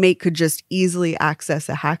an inmate could just easily access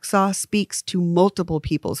a hacksaw speaks to multiple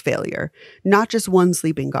people's failure, not just one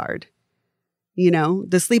sleeping guard.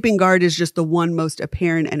 The sleeping guard is just the one most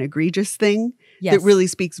apparent and egregious thing that really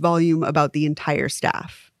speaks volume about the entire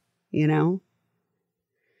staff,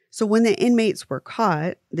 So when the inmates were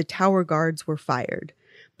caught, the tower guards were fired,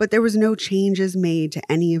 but there was no changes made to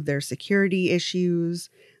any of their security issues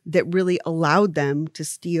that really allowed them to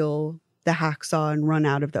steal the hacksaw and run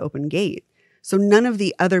out of the open gate. So none of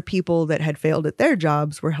the other people that had failed at their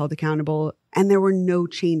jobs were held accountable, and there were no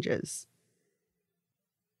changes.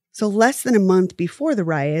 So less than a month before the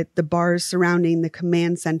riot, the bars surrounding the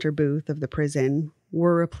command center booth of the prison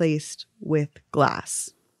were replaced with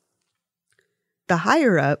glass. The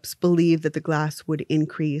higher-ups believed that the glass would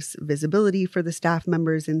increase visibility for the staff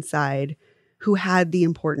members inside, who had the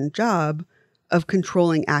important job of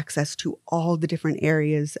controlling access to all the different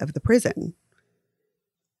areas of the prison.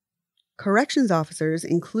 Corrections officers,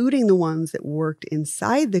 including the ones that worked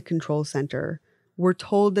inside the control center, were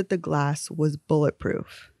told that the glass was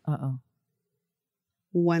bulletproof. Uh-oh.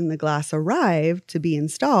 When the glass arrived to be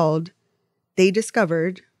installed, they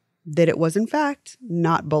discovered that it was in fact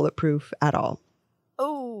not bulletproof at all.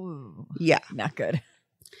 Oh. Yeah. Not good.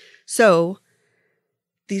 So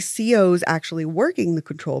the COs actually working the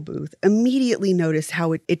control booth immediately noticed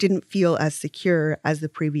how it didn't feel as secure as the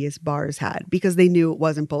previous bars had because they knew it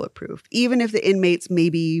wasn't bulletproof. Even if the inmates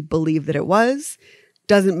maybe believed that it was,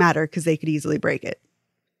 doesn't matter because they could easily break it.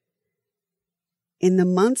 In the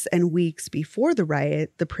months and weeks before the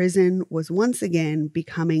riot, the prison was once again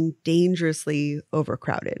becoming dangerously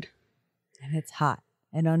overcrowded. And it's hot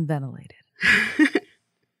and unventilated.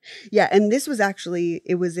 Yeah, and this was actually,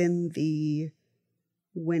 it was in the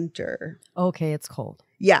winter. Okay, it's cold.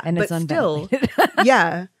 Yeah, and but it's still, unventilated.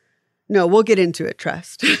 yeah. No, we'll get into it,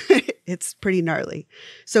 trust. It's pretty gnarly.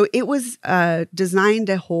 So it was designed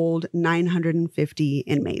to hold 950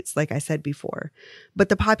 inmates, like I said before. But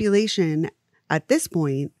the population at this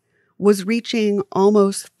point was reaching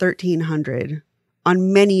almost 1,300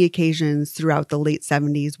 on many occasions throughout the late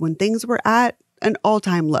 70s when things were at an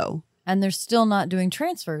all-time low. And they're still not doing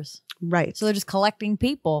transfers. Right. So they're just collecting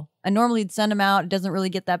people. And normally you'd send them out. It doesn't really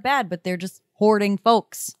get that bad, but they're just hoarding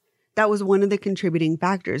folks. That was one of the contributing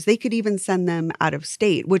factors. They could even send them out of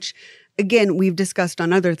state, which, again, we've discussed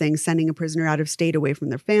on other things. Sending a prisoner out of state away from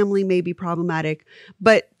their family may be problematic.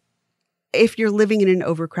 But if you're living in an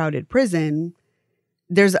overcrowded prison,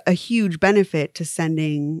 there's a huge benefit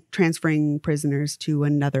to transferring prisoners to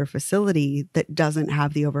another facility that doesn't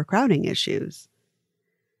have the overcrowding issues.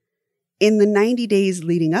 In the 90 days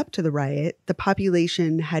leading up to the riot, the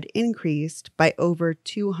population had increased by over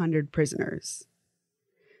 200 prisoners.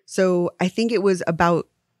 So I think it was about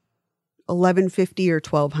 1,150 or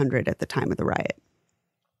 1,200 at the time of the riot.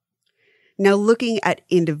 Now, looking at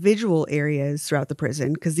individual areas throughout the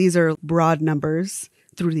prison, because these are broad numbers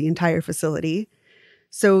through the entire facility.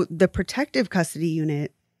 So the protective custody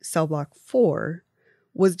unit, cell block 4,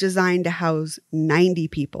 was designed to house 90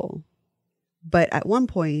 people. But at one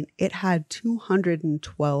point, it had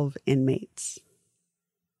 212 inmates.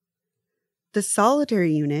 The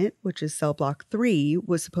solitary unit, which is cell block 3,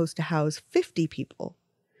 was supposed to house 50 people,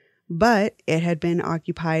 but it had been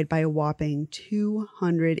occupied by a whopping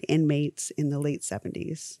 200 inmates in the late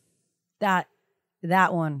 70s. That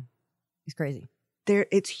one is crazy.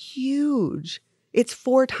 It's huge. It's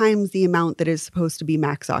 4 times the amount that is supposed to be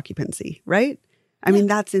max occupancy, right? I mean,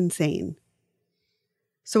 that's insane.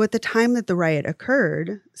 So at the time that the riot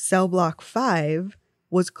occurred, cell block 5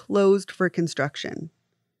 was closed for construction.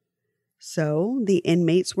 So the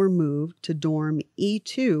inmates were moved to dorm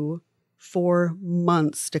E2 for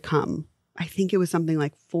months to come. I think it was something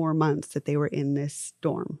like 4 months that they were in this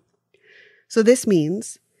dorm. So this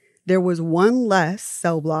means there was one less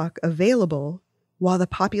cell block available while the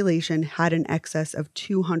population had an excess of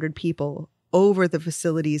 200 people over the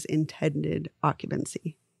facility's intended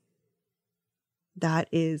occupancy. That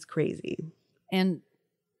is crazy. And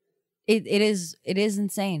it is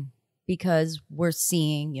insane because we're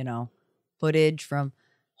seeing, footage from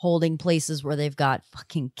holding places where they've got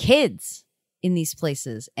fucking kids in these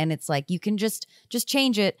places. And it's like, you can just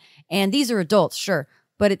change it. And these are adults, sure.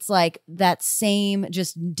 But it's like that same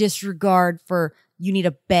just disregard for you need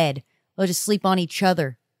a bed. They'll just sleep on each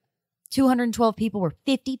other. 212 people where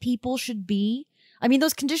 50 people should be. I mean,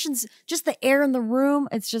 those conditions, just the air in the room,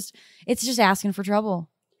 it's just asking for trouble.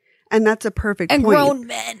 And that's a perfect and point. And grown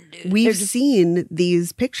men, dude. We've seen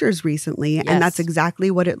these pictures recently, yes. And that's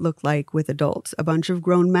exactly what it looked like with adults. A bunch of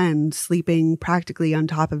grown men sleeping practically on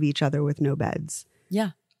top of each other with no beds.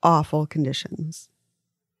 Yeah. Awful conditions.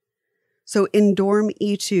 So in dorm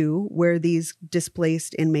E2, where these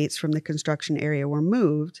displaced inmates from the construction area were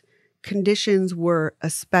moved, conditions were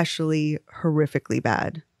especially horrifically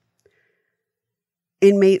bad.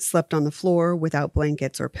 Inmates slept on the floor without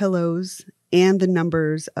blankets or pillows, and the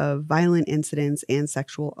numbers of violent incidents and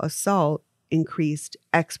sexual assault increased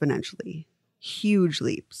exponentially. Huge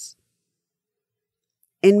leaps.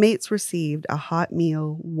 Inmates received a hot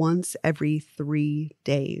meal once every 3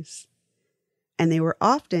 days, and they were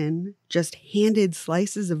often just handed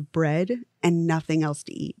slices of bread and nothing else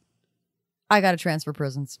to eat. I got to transfer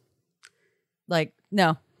prisons. Like,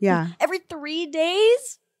 no. Yeah. Every 3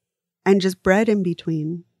 days? And just bread in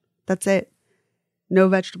between. That's it. No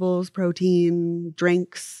vegetables, protein,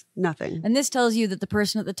 drinks, nothing. And this tells you that the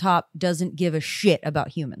person at the top doesn't give a shit about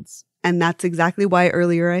humans. And that's exactly why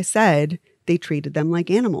earlier I said they treated them like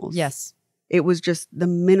animals. Yes. It was just the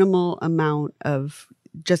minimal amount of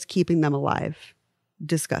just keeping them alive.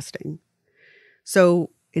 Disgusting. So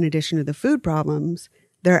in addition to the food problems,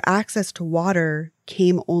 their access to water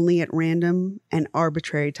came only at random and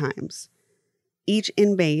arbitrary times. Each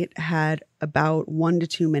inmate had about 1 to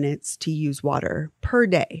 2 minutes to use water per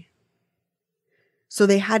day. So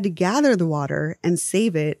they had to gather the water and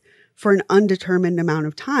save it for an undetermined amount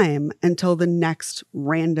of time until the next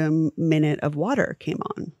random minute of water came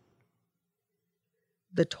on.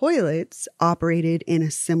 The toilets operated in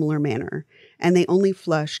a similar manner, and they only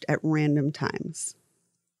flushed at random times.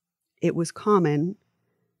 It was common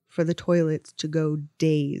for the toilets to go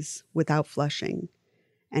days without flushing,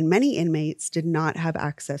 and many inmates did not have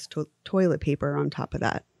access to toilet paper on top of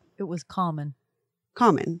that. It was common.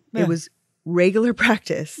 Common. Yeah. It was regular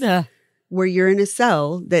practice. Yeah. Where you're in a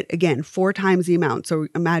cell that, again, 4 times the amount. So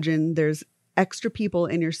imagine there's extra people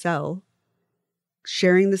in your cell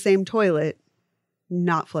sharing the same toilet,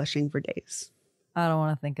 not flushing for days. I don't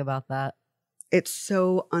want to think about that. It's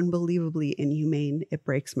so unbelievably inhumane. It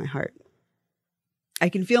breaks my heart. I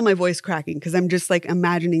can feel my voice cracking because I'm just like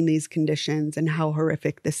imagining these conditions and how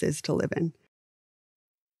horrific this is to live in.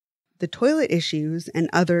 The toilet issues and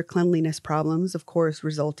other cleanliness problems, of course,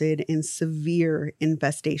 resulted in severe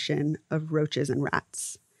infestation of roaches and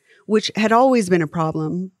rats, which had always been a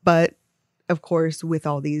problem. But of course, with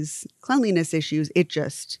all these cleanliness issues, it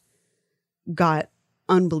just got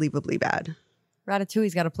unbelievably bad.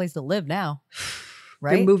 Ratatouille's got a place to live now,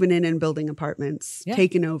 right? They're moving in and building apartments,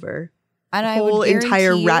 taking over and whole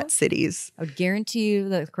entire rat cities. I would guarantee you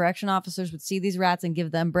that correction officers would see these rats and give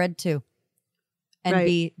them bread too. And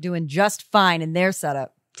be doing just fine in their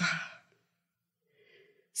setup.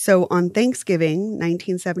 So on Thanksgiving,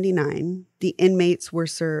 1979, the inmates were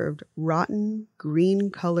served rotten,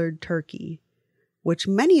 green-colored turkey, which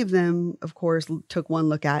many of them, of course, took one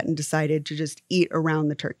look at and decided to just eat around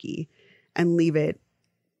the turkey and leave it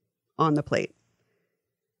on the plate.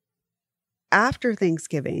 After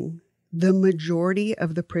Thanksgiving, the majority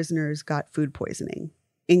of the prisoners got food poisoning,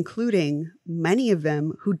 including many of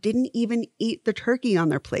them who didn't even eat the turkey on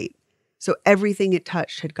their plate. So everything it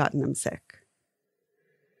touched had gotten them sick.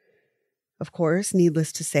 Of course,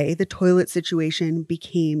 needless to say, the toilet situation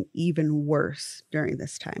became even worse during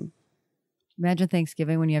this time. Imagine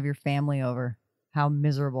Thanksgiving when you have your family over. How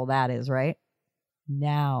miserable that is, right?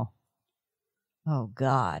 Now. Oh,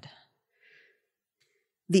 God.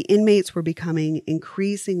 The inmates were becoming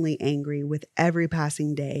increasingly angry with every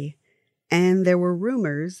passing day, and there were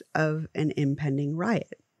rumors of an impending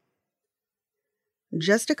riot.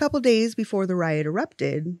 Just a couple days before the riot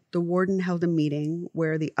erupted, the warden held a meeting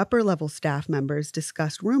where the upper-level staff members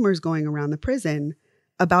discussed rumors going around the prison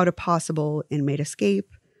about a possible inmate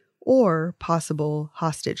escape or possible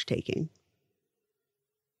hostage-taking.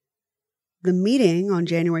 The meeting on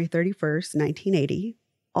January 31st, 1980,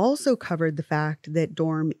 also covered the fact that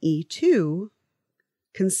dorm E2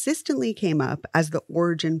 consistently came up as the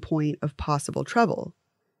origin point of possible trouble.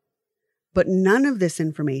 But none of this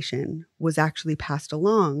information was actually passed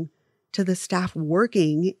along to the staff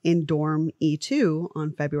working in dorm E2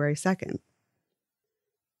 on February 2nd.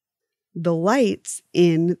 The lights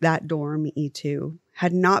in that dorm E2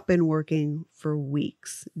 had not been working for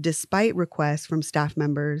weeks, despite requests from staff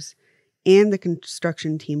members and the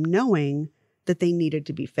construction team knowing that they needed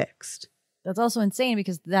to be fixed. That's also insane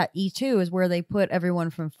because that E2 is where they put everyone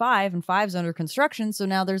from 5, and 5's under construction. So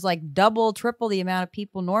now there's like double, triple the amount of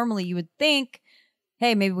people. Normally you would think,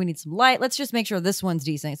 hey, maybe we need some light. Let's just make sure this one's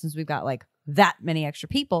decent since we've got like that many extra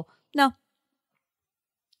people. No.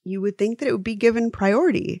 You would think that it would be given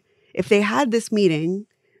priority. If they had this meeting,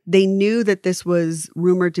 they knew that this was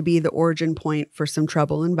rumored to be the origin point for some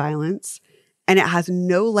trouble and violence, and it has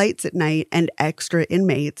no lights at night and extra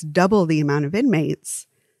inmates, double the amount of inmates,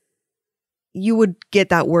 you would get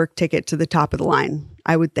that work ticket to the top of the line,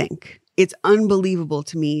 I would think. It's unbelievable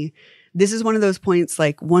to me. This is one of those points,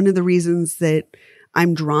 like one of the reasons that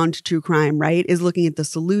I'm drawn to true crime, right, is looking at the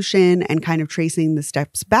solution and kind of tracing the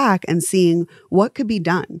steps back and seeing what could be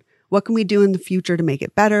done. What can we do in the future to make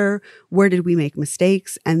it better? Where did we make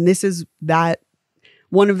mistakes? And this is that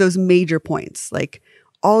one of those major points. Like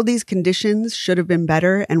all these conditions should have been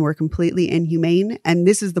better and were completely inhumane. And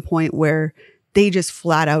this is the point where they just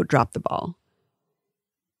flat out dropped the ball.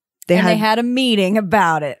 They had a meeting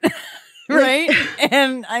about it. Right?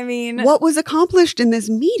 And I mean, what was accomplished in this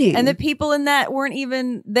meeting? And the people in that weren't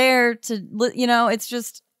even there to, it's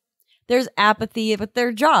just, there's apathy with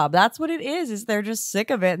their job. That's what it is they're just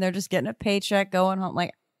sick of it and they're just getting a paycheck, going home,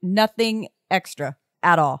 like nothing extra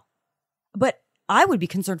at all. But I would be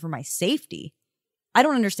concerned for my safety. I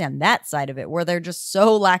don't understand that side of it, where they're just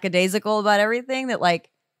so lackadaisical about everything that, like,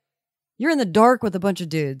 you're in the dark with a bunch of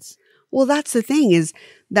dudes. Well, that's the thing, is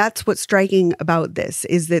that's what's striking about this,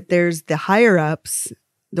 is that there's the higher ups,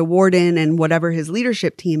 the warden and whatever his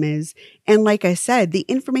leadership team is. And like I said, the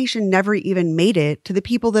information never even made it to the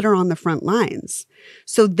people that are on the front lines.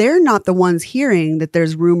 So they're not the ones hearing that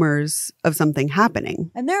there's rumors of something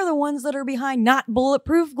happening. And they're the ones that are behind not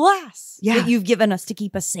bulletproof glass that you've given us to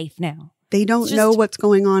keep us safe now. They don't know what's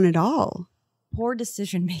going on at all. Poor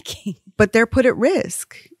decision making. But they're put at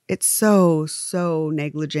risk. It's so, so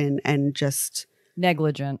negligent and just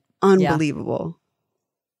negligent. Unbelievable. Yeah.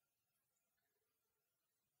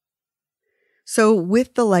 So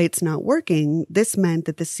with the lights not working, this meant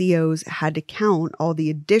that the COs had to count all the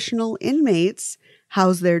additional inmates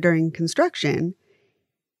housed there during construction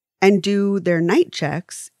and do their night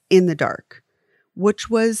checks in the dark, which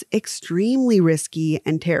was extremely risky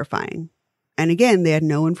and terrifying. And again, they had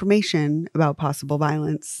no information about possible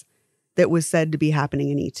violence that was said to be happening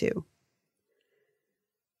in E2.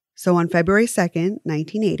 So on February 2nd,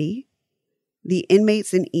 1980, the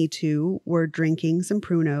inmates in E2 were drinking some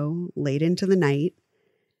Pruno late into the night,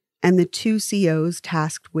 and the two COs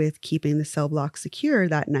tasked with keeping the cell block secure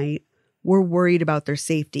that night were worried about their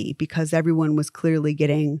safety because everyone was clearly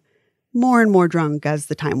getting more and more drunk as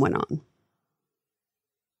the time went on.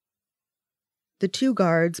 The two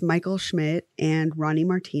guards, Michael Schmidt and Ronnie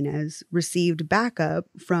Martinez, received backup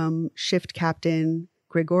from Shift Captain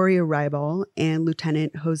Gregorio Ribal and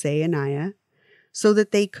Lieutenant Jose Anaya so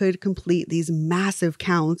that they could complete these massive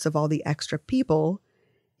counts of all the extra people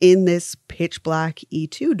in this pitch black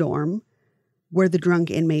E2 dorm where the drunk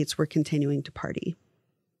inmates were continuing to party.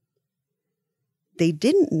 They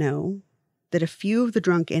didn't know that a few of the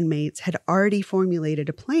drunk inmates had already formulated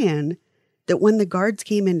a plan that when the guards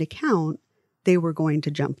came in to count, they were going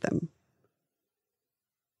to jump them.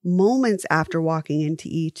 Moments after walking into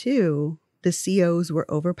E2, the COs were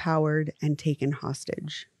overpowered and taken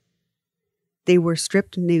hostage. They were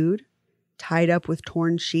stripped nude, tied up with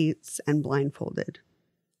torn sheets, and blindfolded.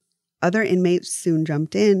 Other inmates soon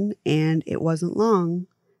jumped in, and it wasn't long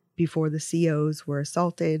before the COs were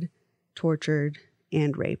assaulted, tortured,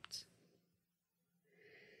 and raped.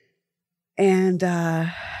 And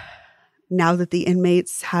now that the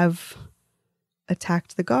inmates have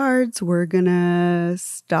attacked the guards, we're gonna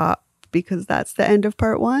stop because that's the end of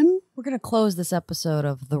part 1. We're gonna close this episode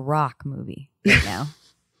of The Rock movie right now.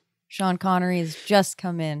 Sean Connery has just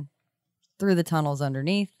come in through the tunnels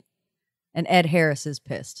underneath, and Ed Harris is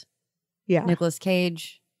pissed. Yeah. Nicolas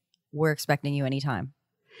Cage, we're expecting you anytime.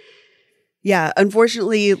 Yeah,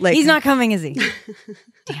 unfortunately, like, he's not coming, is he?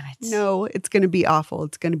 Damn it. No, it's going to be awful.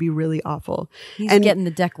 It's going to be really awful. He's getting the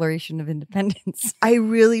Declaration of Independence. I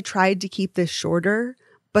really tried to keep this shorter,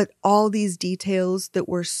 but all these details that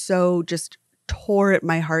were so just tore at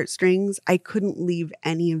my heartstrings, I couldn't leave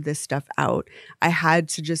any of this stuff out. I had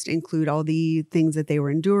to just include all the things that they were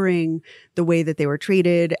enduring, the way that they were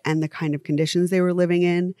treated, and the kind of conditions they were living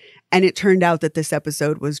in. And it turned out that this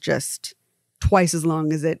episode was just twice as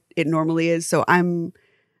long as it normally is. So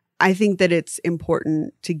I think that it's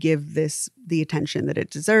important to give this the attention that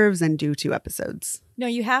it deserves and do 2 episodes. No,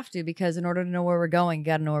 you have to, because in order to know where we're going, you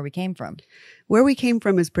got to know where we came from. Where we came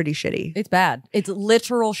from is pretty shitty. It's bad. It's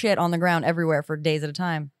literal shit on the ground everywhere for days at a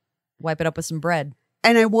time. Wipe it up with some bread.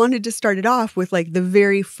 And I wanted to start it off with, like, the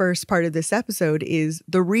very first part of this episode is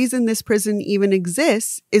the reason this prison even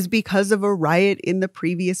exists is because of a riot in the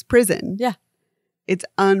previous prison. Yeah. It's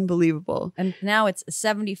unbelievable. And now it's a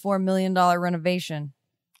 $74 million renovation.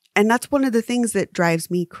 And that's one of the things that drives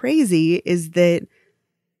me crazy is that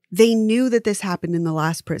they knew that this happened in the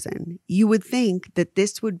last prison. You would think that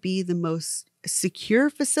this would be the most secure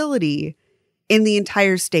facility in the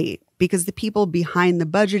entire state because the people behind the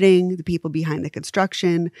budgeting, the people behind the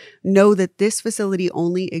construction know that this facility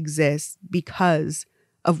only exists because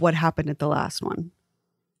of what happened at the last one.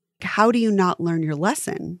 How do you not learn your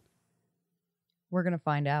lesson? We're going to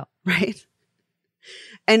find out. Right?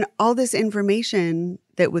 And all this information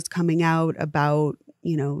that was coming out about,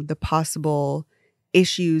 you know, the possible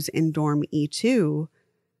issues in dorm E2,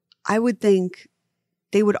 I would think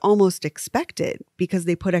they would almost expect it because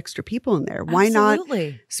they put extra people in there. Why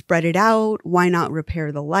Absolutely. Not spread it out? Why not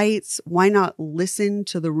repair the lights? Why not listen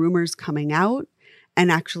to the rumors coming out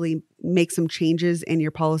and actually make some changes in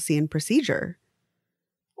your policy and procedure?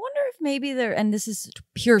 I wonder if maybe and this is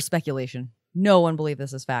pure speculation. No one believe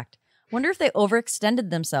this is fact. Wonder if they overextended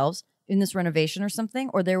themselves in this renovation or something,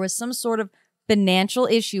 or there was some sort of financial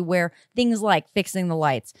issue where things like fixing the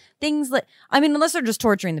lights, things like, I mean, unless they're just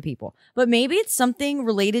torturing the people, but maybe it's something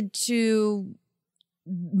related to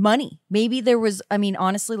money. Maybe there was, I mean,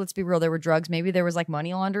 honestly, let's be real, there were drugs. Maybe there was like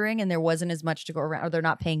money laundering and there wasn't as much to go around, or they're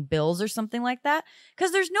not paying bills or something like that.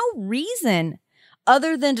 Because there's no reason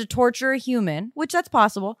other than to torture a human, which that's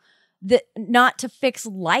possible, that not to fix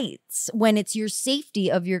lights when it's your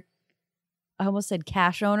safety of your, I almost said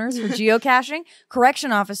cash owners for geocaching,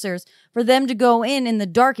 correction officers, for them to go in the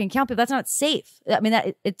dark and count people. That's not safe. I mean,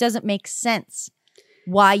 that it doesn't make sense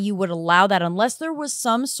why you would allow that unless there was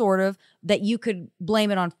some sort of that you could blame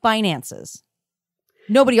it on finances.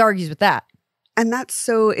 Nobody argues with that. And that's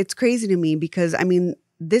so, it's crazy to me because, I mean,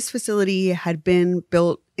 this facility had been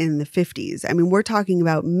built in the 50s. I mean, we're talking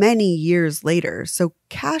about many years later. So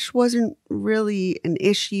cash wasn't really an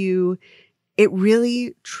issue. It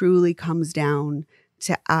really, truly comes down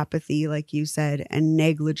to apathy, like you said, and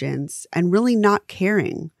negligence, and really not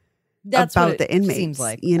caring about the inmates, seems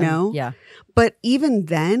like, you know? Yeah. But even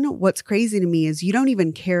then, what's crazy to me is you don't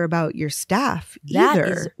even care about your staff either. That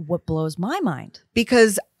is what blows my mind.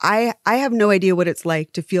 Because I have no idea what it's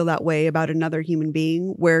like to feel that way about another human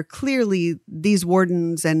being, where clearly these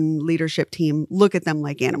wardens and leadership team look at them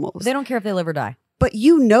like animals. They don't care if they live or die. But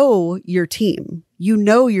you know your team, you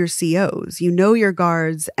know your COs, you know your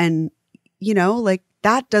guards, and you know, like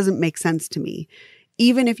that doesn't make sense to me.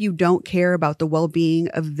 Even if you don't care about the well-being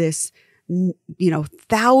of this,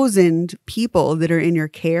 1,000 people that are in your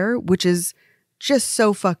care, which is just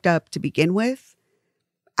so fucked up to begin with,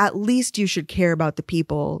 at least you should care about the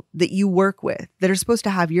people that you work with, that are supposed to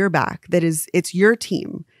have your back, it's your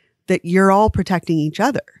team, that you're all protecting each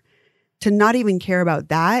other. To not even care about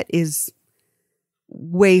that is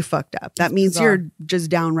way fucked up. That means you're just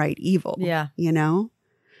downright evil. Yeah. You know?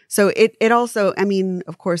 So it also, I mean,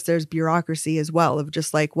 of course, there's bureaucracy as well of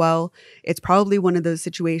just like, well, it's probably one of those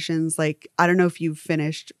situations like, I don't know if you've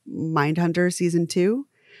finished Mindhunter season 2,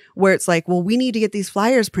 where it's like, well, we need to get these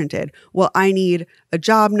flyers printed. Well, I need a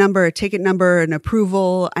job number, a ticket number, an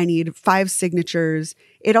approval. I need 5 signatures.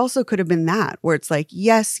 It also could have been that, where it's like,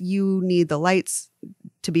 yes, you need the lights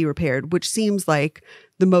to be repaired, which seems like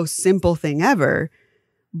the most simple thing ever.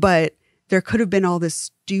 But there could have been all this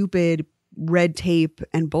stupid red tape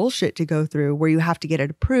and bullshit to go through where you have to get it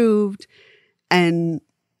approved. And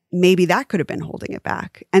maybe that could have been holding it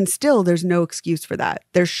back. And still, there's no excuse for that.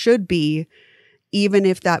 There should be, even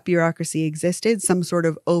if that bureaucracy existed, some sort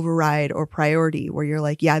of override or priority where you're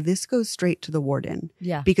like, yeah, this goes straight to the warden.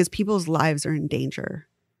 Yeah. Because people's lives are in danger.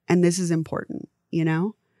 And this is important, you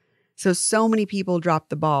know? So many people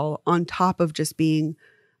dropped the ball on top of just being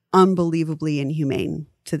unbelievably inhumane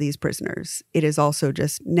to these prisoners. It is also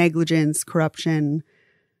just negligence, corruption,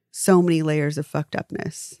 so many layers of fucked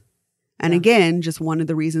upness. And again, just one of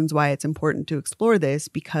the reasons why it's important to explore this,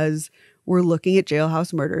 because we're looking at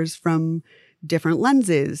jailhouse murders from different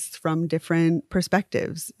lenses, from different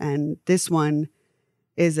perspectives. And this one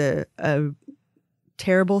is a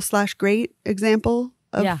terrible / great example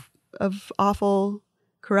of awful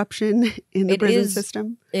corruption in the prison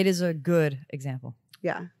system. It is a good example.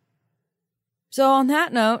 Yeah. So on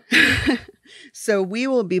that note, so we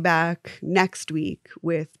will be back next week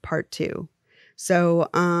with part 2. So,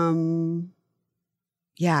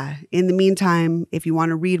 yeah, in the meantime, if you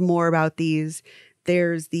want to read more about these,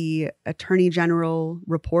 there's the Attorney General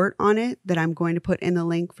report on it that I'm going to put in the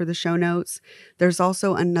link for the show notes. There's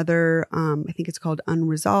also another, I think it's called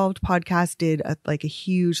Unresolved podcast, did a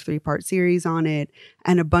huge 3-part series on it,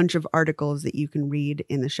 and a bunch of articles that you can read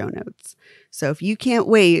in the show notes. So if you can't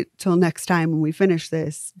wait till next time when we finish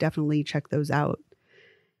this, definitely check those out.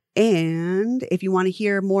 And if you want to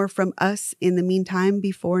hear more from us in the meantime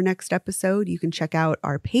before next episode, you can check out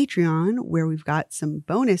our Patreon, where we've got some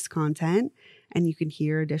bonus content and you can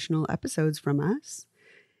hear additional episodes from us.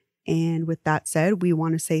 And with that said, we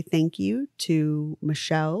want to say thank you to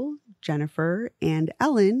Michelle, Jennifer, and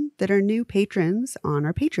Ellen that are new patrons on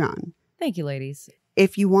our Patreon. Thank you, ladies.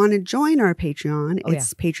 If you want to join our Patreon,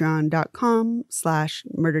 it's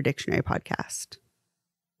patreon.com/Murder Dictionary Podcast.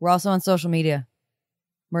 We're also on social media.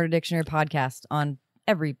 Murder Dictionary Podcast on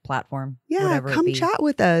every platform. Yeah, come chat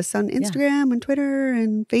with us on Instagram and Twitter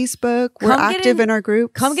and Facebook. We're active in our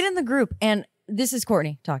group. Come get in the group. And this is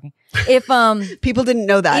Courtney talking. If people didn't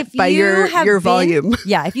know that by your volume.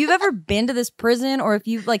 Yeah, if you've ever been to this prison, or if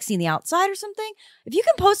you've seen the outside or something, if you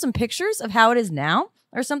can post some pictures of how it is now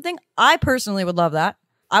or something, I personally would love that.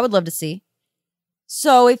 I would love to see.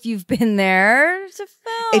 So if you've been there to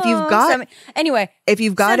film, If you've got if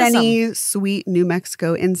you've got send us any sweet New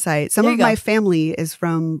Mexico insight, some There of you go. my family is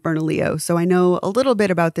from Bernalillo, so I know a little bit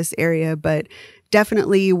about this area, but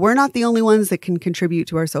definitely we're not the only ones that can contribute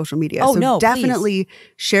to our social media. Oh, so no, definitely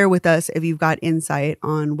share with us if you've got insight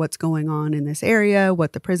on what's going on in this area,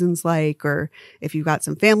 what the prison's like, or if you've got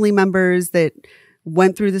some family members that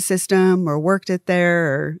went through the system or worked it there,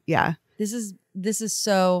 or This is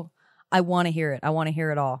so, I want to hear it. I want to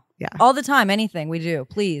hear it all. Yeah. All the time, anything we do,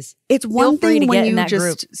 please. It's one free thing to when get in you that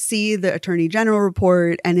just see the Attorney General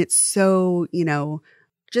report and it's so,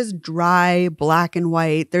 just dry, black and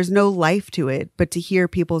white. There's no life to it. But to hear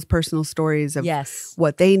people's personal stories of Yes.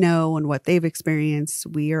 what they know and what they've experienced,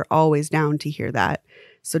 we are always down to hear that.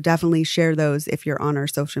 So definitely share those if you're on our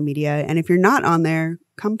social media. And if you're not on there,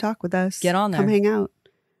 come talk with us. Get on there. Come hang out.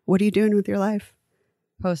 What are you doing with your life?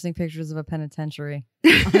 Posting pictures of a penitentiary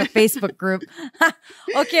on a Facebook group.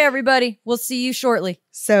 Okay, everybody. We'll see you shortly.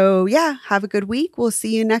 So yeah, have a good week. We'll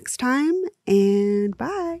see you next time and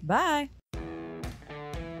bye. Bye.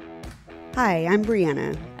 Hi, I'm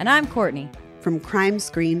Brianna And I'm Courtney, from Crime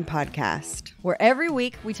Screen Podcast. where every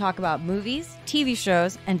week we talk about movies, TV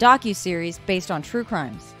shows, and docuseries based on true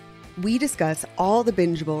crimes. We discuss all the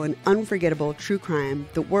bingeable and unforgettable true crime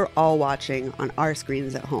that we're all watching on our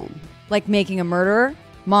screens at home. Like Making a Murderer,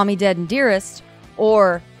 Mommy Dead and Dearest,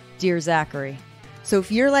 or Dear Zachary. So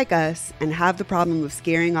if you're like us and have the problem of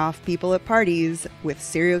scaring off people at parties with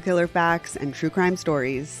serial killer facts and true crime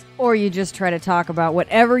stories, Or you just try to talk about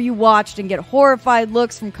whatever you watched and get horrified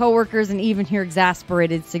looks from coworkers and even your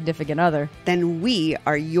exasperated significant other, then we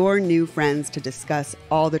are your new friends to discuss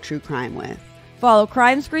all the true crime with. follow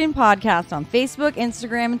Crime Screen Podcast on Facebook,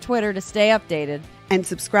 Instagram, and Twitter to stay updated. And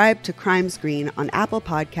subscribe to Crime Screen on Apple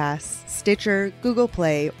Podcasts, Stitcher, Google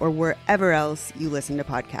Play, or wherever else you listen to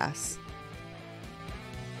podcasts.